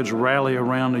group of kids rally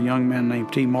around a young man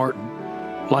named T. Martin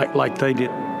like they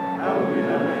did.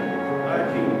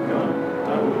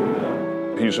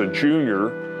 He's a junior,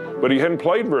 but he hadn't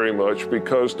played very much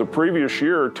because the previous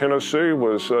year Tennessee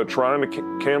was trying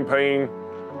to campaign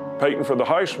Peyton for the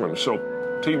Heisman, so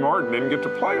T. Martin didn't get to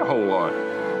play a whole lot.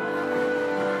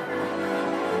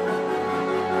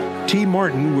 T.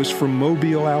 Martin was from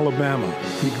Mobile, Alabama.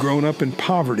 He'd grown up in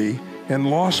poverty and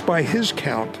lost by his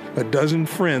count a dozen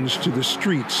friends to the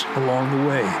streets along the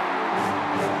way.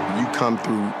 You come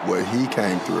through what he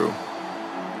came through,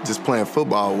 just playing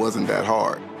football wasn't that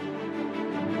hard.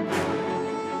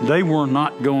 They were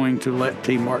not going to let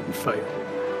T. Martin fail.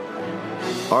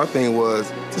 Our thing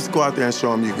was just go out there and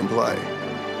show him you can play.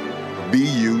 Be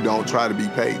you, don't try to be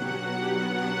Peyton.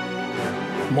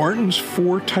 Martin's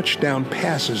 4 touchdown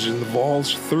passes in the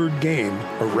Vols' 3rd game,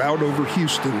 a rout over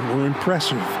Houston, were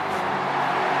impressive.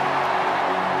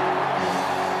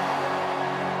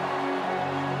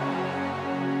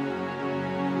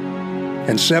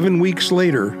 And 7 weeks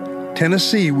later,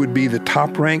 Tennessee would be the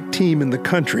top-ranked team in the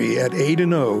country at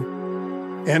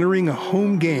 8-0, entering a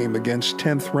home game against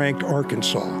 10th-ranked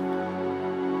Arkansas.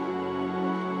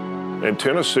 And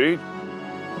Tennessee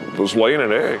was laying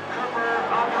an egg.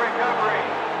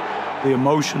 The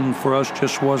emotion for us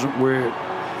just wasn't where it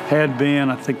had been.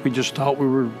 I think we just thought we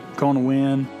were going to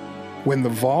win. When the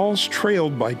Vols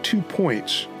trailed by 2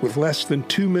 points with less than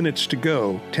 2 minutes to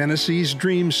go, Tennessee's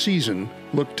dream season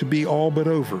looked to be all but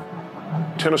over.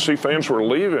 Tennessee fans were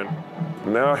leaving.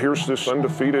 Now here's this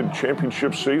undefeated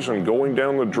championship season going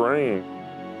down the drain.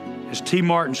 As T.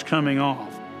 Martin's coming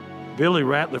off, Billy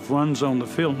Ratliff runs on the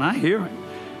field, and I hear him.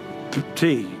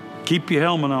 T, keep your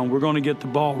helmet on. We're going to get the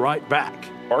ball right back.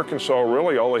 Arkansas,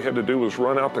 really, all they had to do was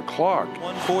run out the clock.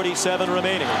 1:47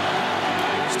 remaining.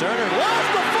 Sterner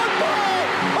lost the football!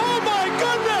 Oh, my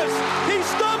goodness! He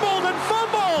stumbled and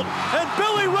fumbled, and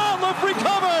Billy Ratliff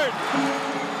recovered!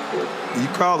 You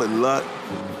call it luck.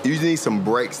 You need some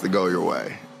breaks to go your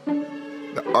way.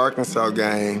 The Arkansas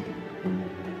game,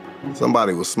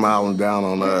 somebody was smiling down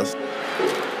on us.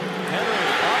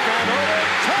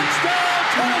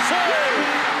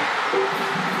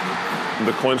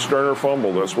 The Clint Sterner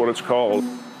fumble, that's what it's called.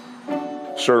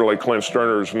 Certainly Clint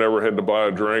Sterner's never had to buy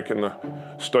a drink in the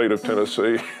state of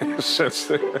Tennessee since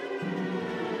then.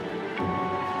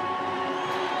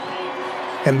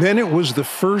 And then it was the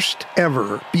first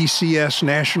ever BCS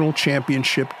National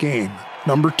Championship game.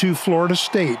 Number 2 Florida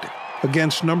State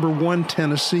against number 1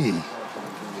 Tennessee.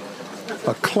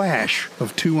 A clash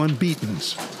of 2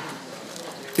 unbeatens.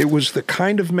 It was the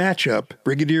kind of matchup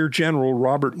Brigadier General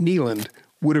Robert Nealand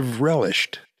would have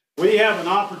relished. We have an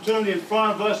opportunity in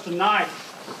front of us tonight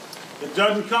that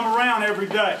doesn't come around every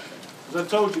day. As I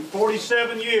told you,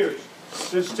 47 years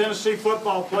since Tennessee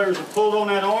football players have pulled on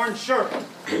that orange shirt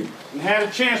and had a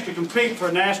chance to compete for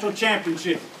a national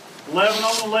championship. 11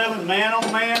 on 11, man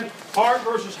on man, heart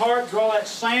versus heart, draw that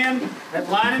sand, that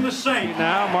line in the sand.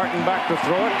 Now Martin back to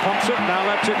throw it, pumps it, now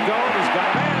lets it go, and he's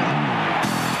got a man.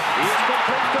 He's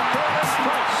complete to third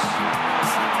place.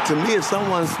 To me, if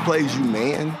someone plays you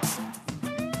man,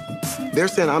 they're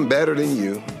saying I'm better than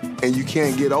you, and you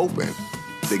can't get open.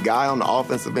 The guy on the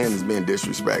offensive end is being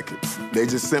disrespected. They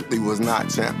just simply was not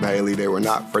Champ Bailey. They were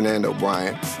not Fernando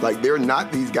Bryant. Like, they're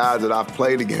not these guys that I've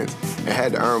played against and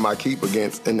had to earn my keep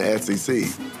against in the SEC.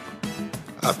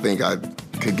 I think I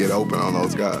could get open on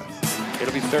those guys.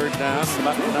 It'll be third down,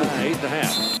 about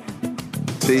 8.5.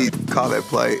 T called that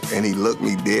play, and he looked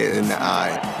me dead in the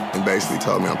eye and basically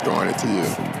told me, I'm throwing it to you.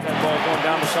 That ball going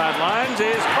down the sidelines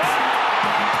is caught.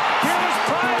 Here's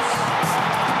Price.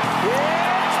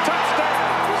 It's touchdown.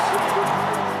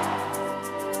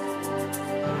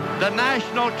 The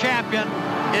national champion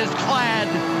is clad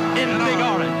in big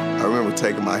orange. I remember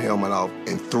taking my helmet off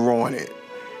and throwing it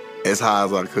as high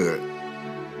as I could.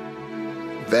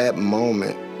 That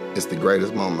moment is the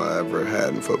greatest moment I ever had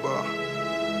in football.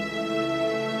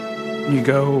 You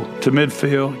go to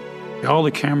midfield, all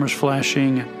the cameras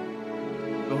flashing,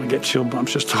 and I get chill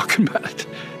bumps just talking about it.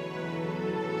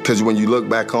 Because when you look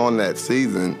back on that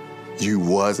season, you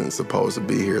wasn't supposed to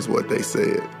be here is what they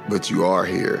said, but you are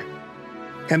here.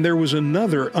 And there was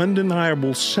another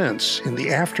undeniable sense in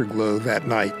the afterglow that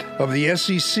night of the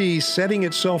SEC setting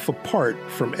itself apart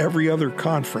from every other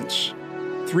conference.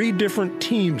 3 different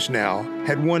teams now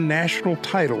had won national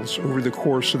titles over the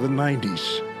course of the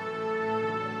 90s.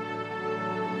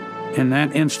 In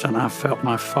that instant, I felt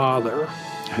my father,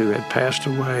 who had passed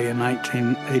away in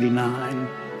 1989,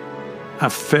 I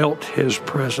felt his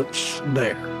presence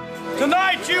there.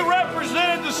 Tonight you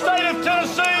represented the state of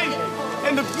Tennessee,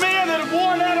 and the men that have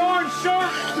worn that orange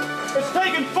shirt, it's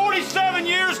taken 47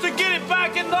 years to get it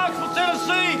back in Knoxville,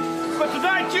 Tennessee, but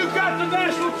tonight you got the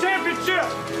national championship.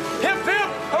 Hip, hip,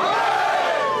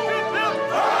 hooray! Hip, hip,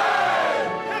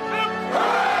 hooray! Hip, hip,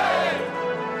 hooray!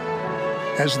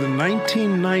 As the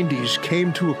 1990s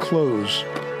came to a close,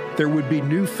 there would be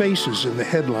new faces in the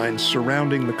headlines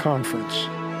surrounding the conference.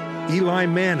 Eli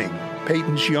Manning,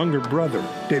 Peyton's younger brother,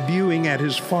 debuting at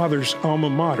his father's alma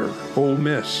mater, Ole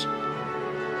Miss.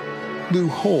 Lou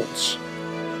Holtz,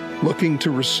 looking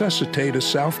to resuscitate a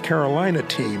South Carolina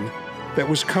team that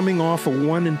was coming off a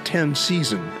 1-10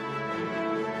 season.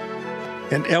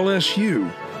 And LSU,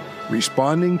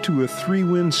 responding to a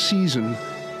 3-win season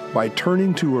by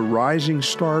turning to a rising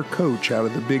star coach out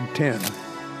of the Big Ten,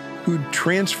 who'd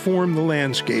transformed the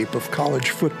landscape of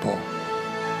college football.